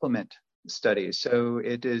ketone supplement studies. So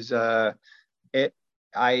it is, I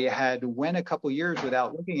had went a couple years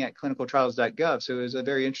without looking at clinicaltrials.gov. So it was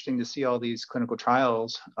very interesting to see all these clinical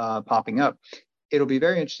trials popping up. It'll be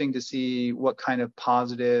very interesting to see what kind of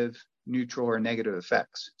positive, neutral, or negative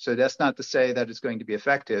effects. So that's not to say that it's going to be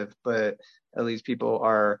effective, but at least people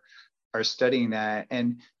are studying that.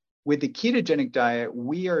 And with the ketogenic diet,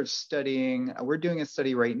 we're doing a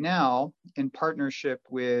study right now in partnership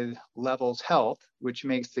with Levels Health, which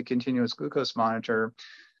makes the continuous glucose monitor.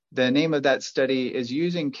 The name of that study is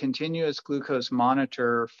using continuous glucose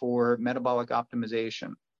monitor for metabolic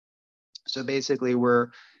optimization. So basically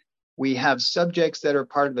we have subjects that are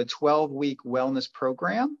part of a 12-week wellness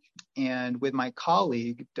program. And with my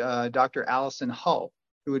colleague, Dr. Allison Hull,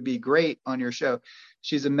 who would be great on your show.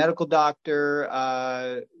 She's a medical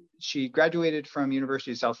doctor. She graduated from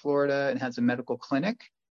University of South Florida and has a medical clinic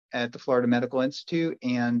at the Florida Medical Institute.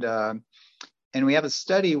 And we have a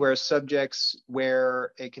study where subjects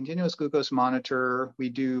wear a continuous glucose monitor. We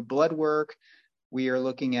do blood work. We are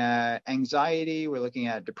looking at anxiety. We're looking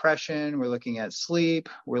at depression. We're looking at sleep.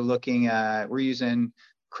 We're using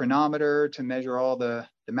chronometer to measure all the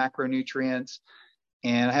macronutrients.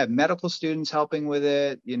 And I have medical students helping with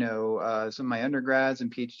it. Some of my undergrads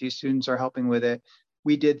and PhD students are helping with it.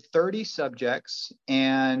 We did 30 subjects,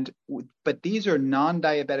 but these are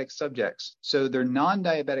non-diabetic subjects. So they're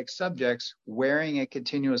non-diabetic subjects wearing a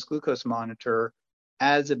continuous glucose monitor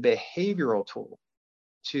as a behavioral tool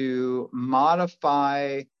to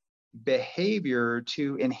modify behavior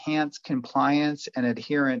to enhance compliance and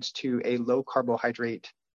adherence to a low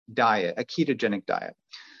carbohydrate diet, a ketogenic diet.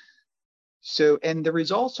 So, and the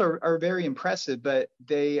results are very impressive, but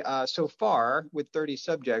they, so far with 30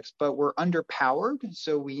 subjects, but we're underpowered.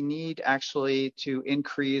 So we need actually to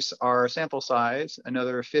increase our sample size,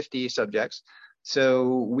 another 50 subjects.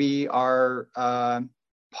 So we are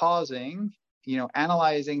pausing,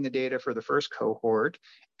 analyzing the data for the first cohort,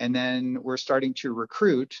 and then we're starting to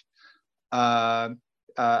recruit another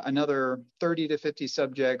 30 to 50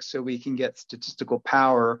 subjects so we can get statistical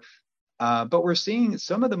power. But we're seeing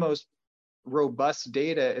some of the most robust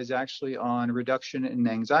data is actually on reduction in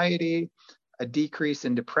anxiety, a decrease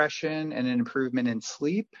in depression, and an improvement in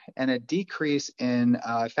sleep, and a decrease in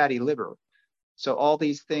fatty liver. So all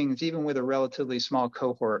these things, even with a relatively small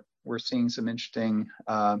cohort, we're seeing some interesting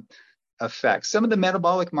effects. Some of the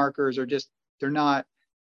metabolic markers are just, they're not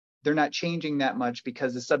changing that much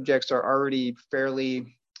because the subjects are already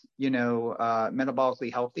fairly,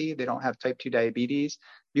 metabolically healthy. They don't have type 2 diabetes.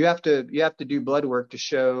 You have to do blood work to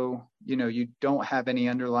show, you don't have any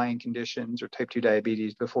underlying conditions or type 2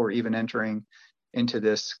 diabetes before even entering into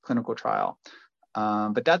this clinical trial.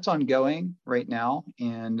 But that's ongoing right now.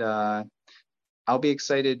 And I'll be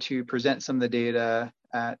excited to present some of the data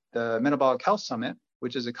at the Metabolic Health Summit,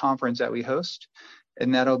 which is a conference that we host.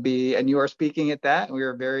 And and you are speaking at that. We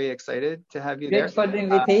are very excited to have you there. Great for the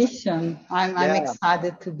invitation. I'm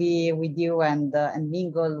excited to be with you and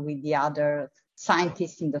mingle with the other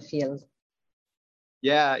scientists in the field.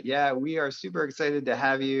 Yeah, we are super excited to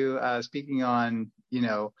have you speaking on,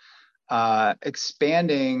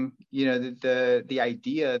 expanding, the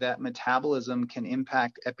idea that metabolism can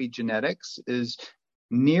impact epigenetics is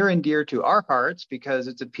near and dear to our hearts because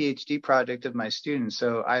it's a PhD project of my student.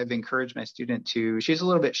 So I've encouraged my student she's a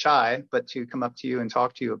little bit shy, but to come up to you and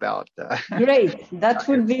talk to you about. Great. That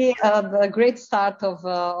would be a great start of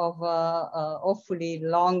hopefully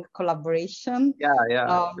long collaboration.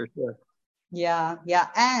 Yeah, for sure. Yeah.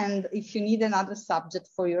 And if you need another subject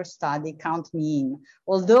for your study, count me in.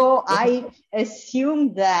 Although I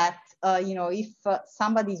assume that, if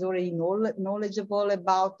somebody is already knowledgeable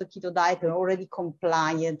about the keto diet and already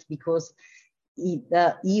compliant, because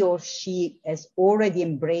he or she has already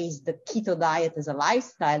embraced the keto diet as a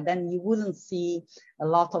lifestyle, then you wouldn't see a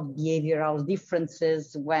lot of behavioral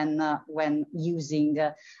differences when using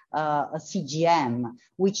a CGM,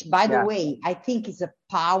 which, by the way, I think is a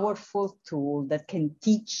powerful tool that can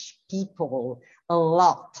teach people a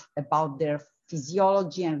lot about their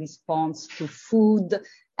physiology and response to food.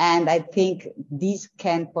 And I think this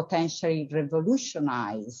can potentially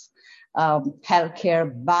revolutionize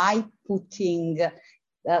healthcare by putting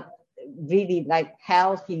really like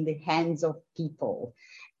health in the hands of people.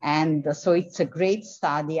 And so it's a great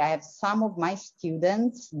study. I have some of my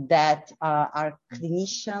students that are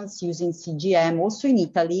clinicians using CGM also in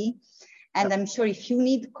Italy. And I'm sure if you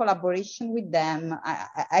need collaboration with them, I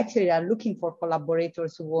actually are looking for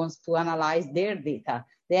collaborators who wants to analyze their data.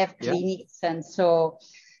 They have clinics. And so,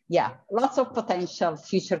 yeah, lots of potential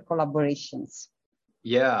future collaborations.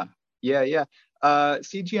 Yeah.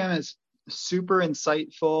 CGM is super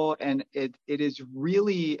insightful, and it is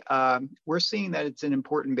really, we're seeing that it's an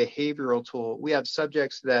important behavioral tool. We have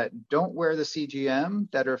subjects that don't wear the CGM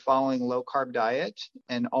that are following low carb diet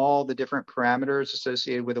and all the different parameters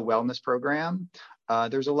associated with a wellness program.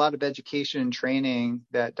 There's a lot of education and training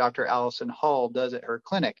that Dr. Allison Hull does at her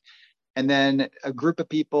clinic. And then a group of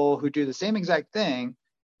people who do the same exact thing,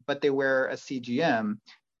 but they wear a CGM.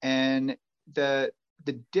 And the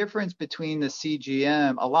difference between the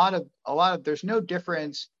CGM, a lot of there's no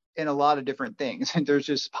difference in a lot of different things. And there's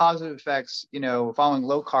just positive effects, following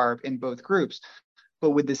low carb in both groups. But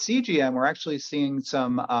with the CGM, we're actually seeing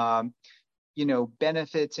some,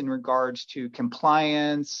 benefits in regards to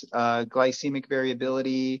compliance, glycemic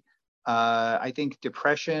variability, I think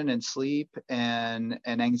depression and sleep and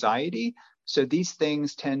anxiety. So these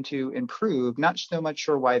things tend to improve. Not so much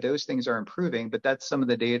sure why those things are improving, but that's some of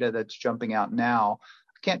the data that's jumping out now.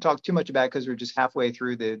 I can't talk too much about it because we're just halfway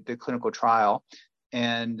through the clinical trial.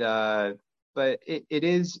 And but it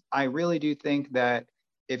is, I really do think that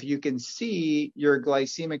if you can see your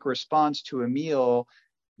glycemic response to a meal,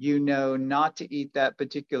 not to eat that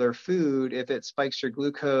particular food if it spikes your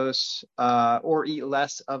glucose, or eat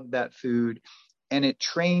less of that food. And it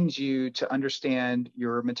trains you to understand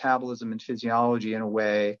your metabolism and physiology in a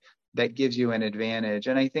way that gives you an advantage.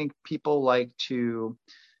 And I think people like to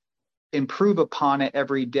improve upon it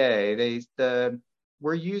every day.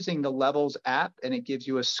 We're using the Levels app, and it gives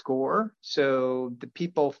you a score. So the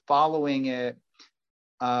people following it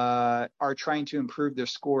are trying to improve their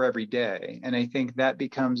score every day. And I think that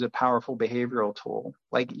becomes a powerful behavioral tool.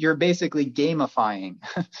 Like you're basically gamifying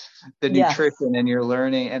the nutrition and you're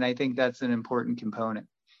learning. And I think that's an important component.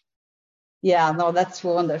 Yeah, no, that's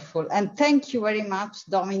wonderful. And thank you very much,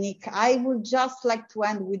 Dominic. I would just like to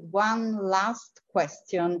end with one last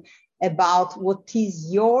question about what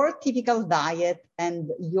is your typical diet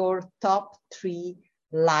and your top 3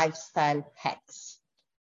 lifestyle hacks.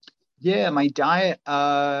 Yeah, my diet,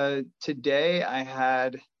 today I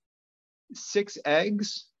had 6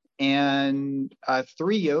 eggs and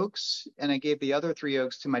 3 yolks, and I gave the other 3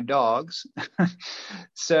 yolks to my dogs.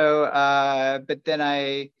 So, but then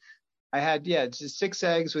I had, just 6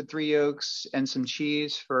 eggs with 3 yolks and some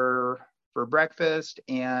cheese for breakfast.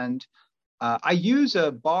 And I use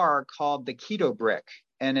a bar called the Keto Brick.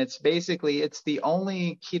 And it's the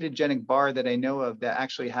only ketogenic bar that I know of that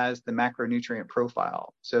actually has the macronutrient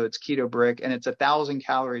profile. So it's Keto Brick, and it's 1,000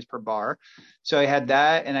 calories per bar. So I had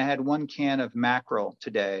that, and I had 1 can of mackerel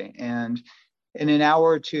today. And in an hour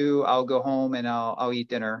or 2, I'll go home and I'll eat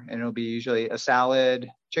dinner, and it'll be usually a salad,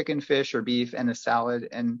 chicken, fish, or beef, and a salad,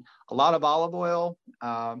 and a lot of olive oil.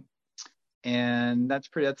 And that's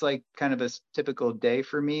like kind of a typical day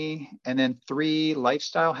for me. And then 3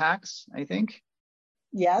 lifestyle hacks, I think.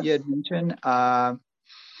 Yes. You had mentioned. I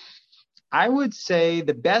would say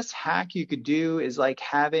the best hack you could do is like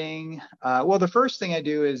having, the first thing I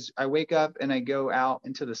do is I wake up and I go out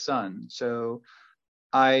into the sun. So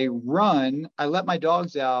I let my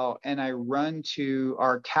dogs out, and I run to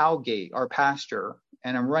our cow gate, our pasture,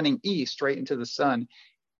 and I'm running east right into the sun.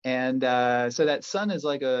 And so that sun is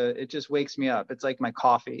like it just wakes me up. It's like my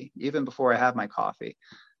coffee, even before I have my coffee.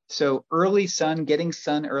 So getting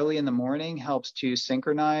sun early in the morning helps to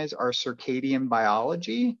synchronize our circadian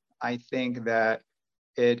biology. I think that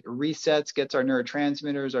it resets, gets our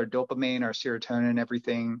neurotransmitters, our dopamine, our serotonin,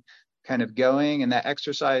 everything kind of going. And that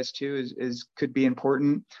exercise too could be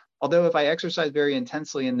important. Although if I exercise very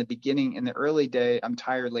intensely in the beginning, in the early day, I'm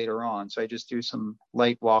tired later on. So I just do some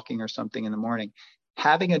light walking or something in the morning.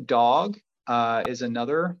 Having a dog is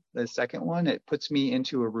the second one. It puts me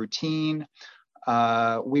into a routine.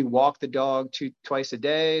 We walk the dog twice a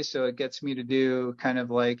day. So it gets me to do kind of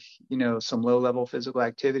like, some low level physical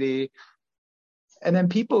activity. And then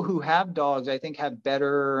people who have dogs, I think, have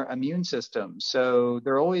better immune systems. So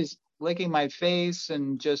they're always licking my face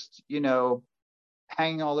and just,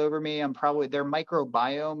 hanging all over me. Their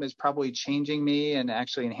microbiome is probably changing me and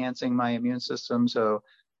actually enhancing my immune system. So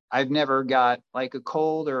I've never got like a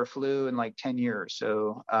cold or a flu in like 10 years.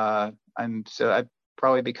 So I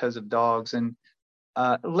probably because of dogs. And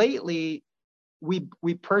lately we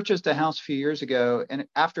purchased a house a few years ago, and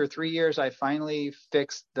after 3 years, I finally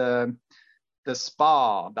fixed the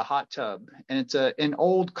spa, the hot tub, and it's an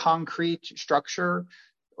old concrete structure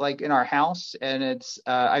like in our house, and it's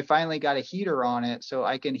I finally got a heater on it so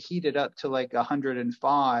I can heat it up to like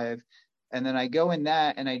 105, and then I go in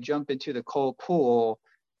that and I jump into the cold pool,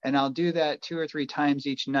 and I'll do that 2 or 3 times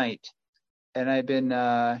each night. And I've been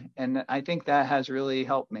and I think that has really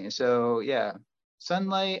helped me. So yeah,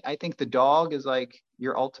 sunlight, I think the dog is like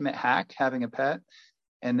your ultimate hack, having a pet.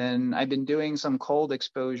 And then I've been doing some cold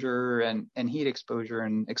exposure and heat exposure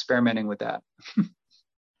and experimenting with that.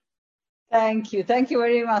 Thank you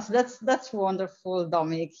very much. That's wonderful,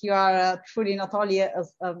 Dominic. You are truly not only a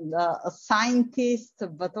scientist,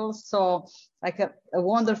 but also like a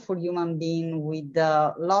wonderful human being with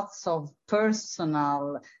lots of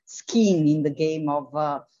personal skin in the game of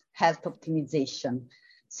health optimization.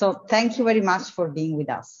 So thank you very much for being with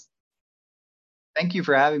us. Thank you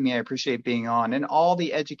for having me. I appreciate being on, and all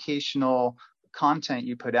the educational content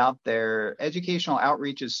you put out there. Educational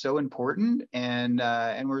outreach is so important, and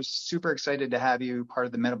we're super excited to have you part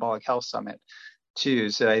of the Metabolic Health Summit too.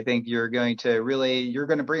 So I think you're going to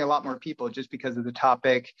bring a lot more people just because of the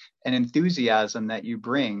topic and enthusiasm that you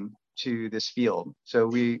bring to this field. So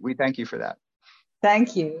we thank you for that.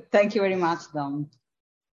 Thank you very much, Dom.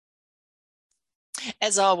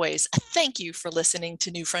 As always, thank you for listening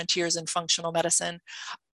to New Frontiers in Functional Medicine,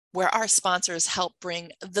 where our sponsors help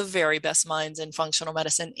bring the very best minds in functional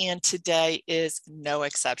medicine, and today is no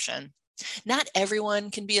exception. Not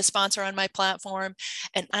everyone can be a sponsor on my platform,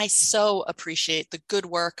 and I so appreciate the good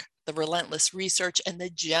work, the relentless research, and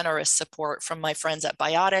the generous support from my friends at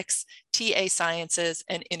Biotics, TA Sciences,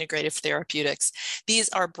 and Integrative Therapeutics. These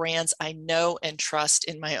are brands I know and trust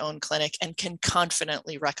in my own clinic and can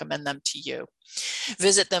confidently recommend them to you.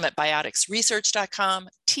 Visit them at bioticsresearch.com,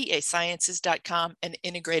 tasciences.com, and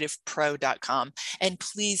integrativepro.com, and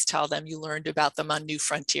please tell them you learned about them on New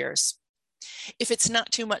Frontiers. If it's not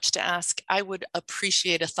too much to ask, I would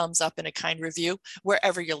appreciate a thumbs up and a kind review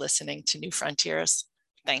wherever you're listening to New Frontiers.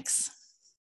 Thanks.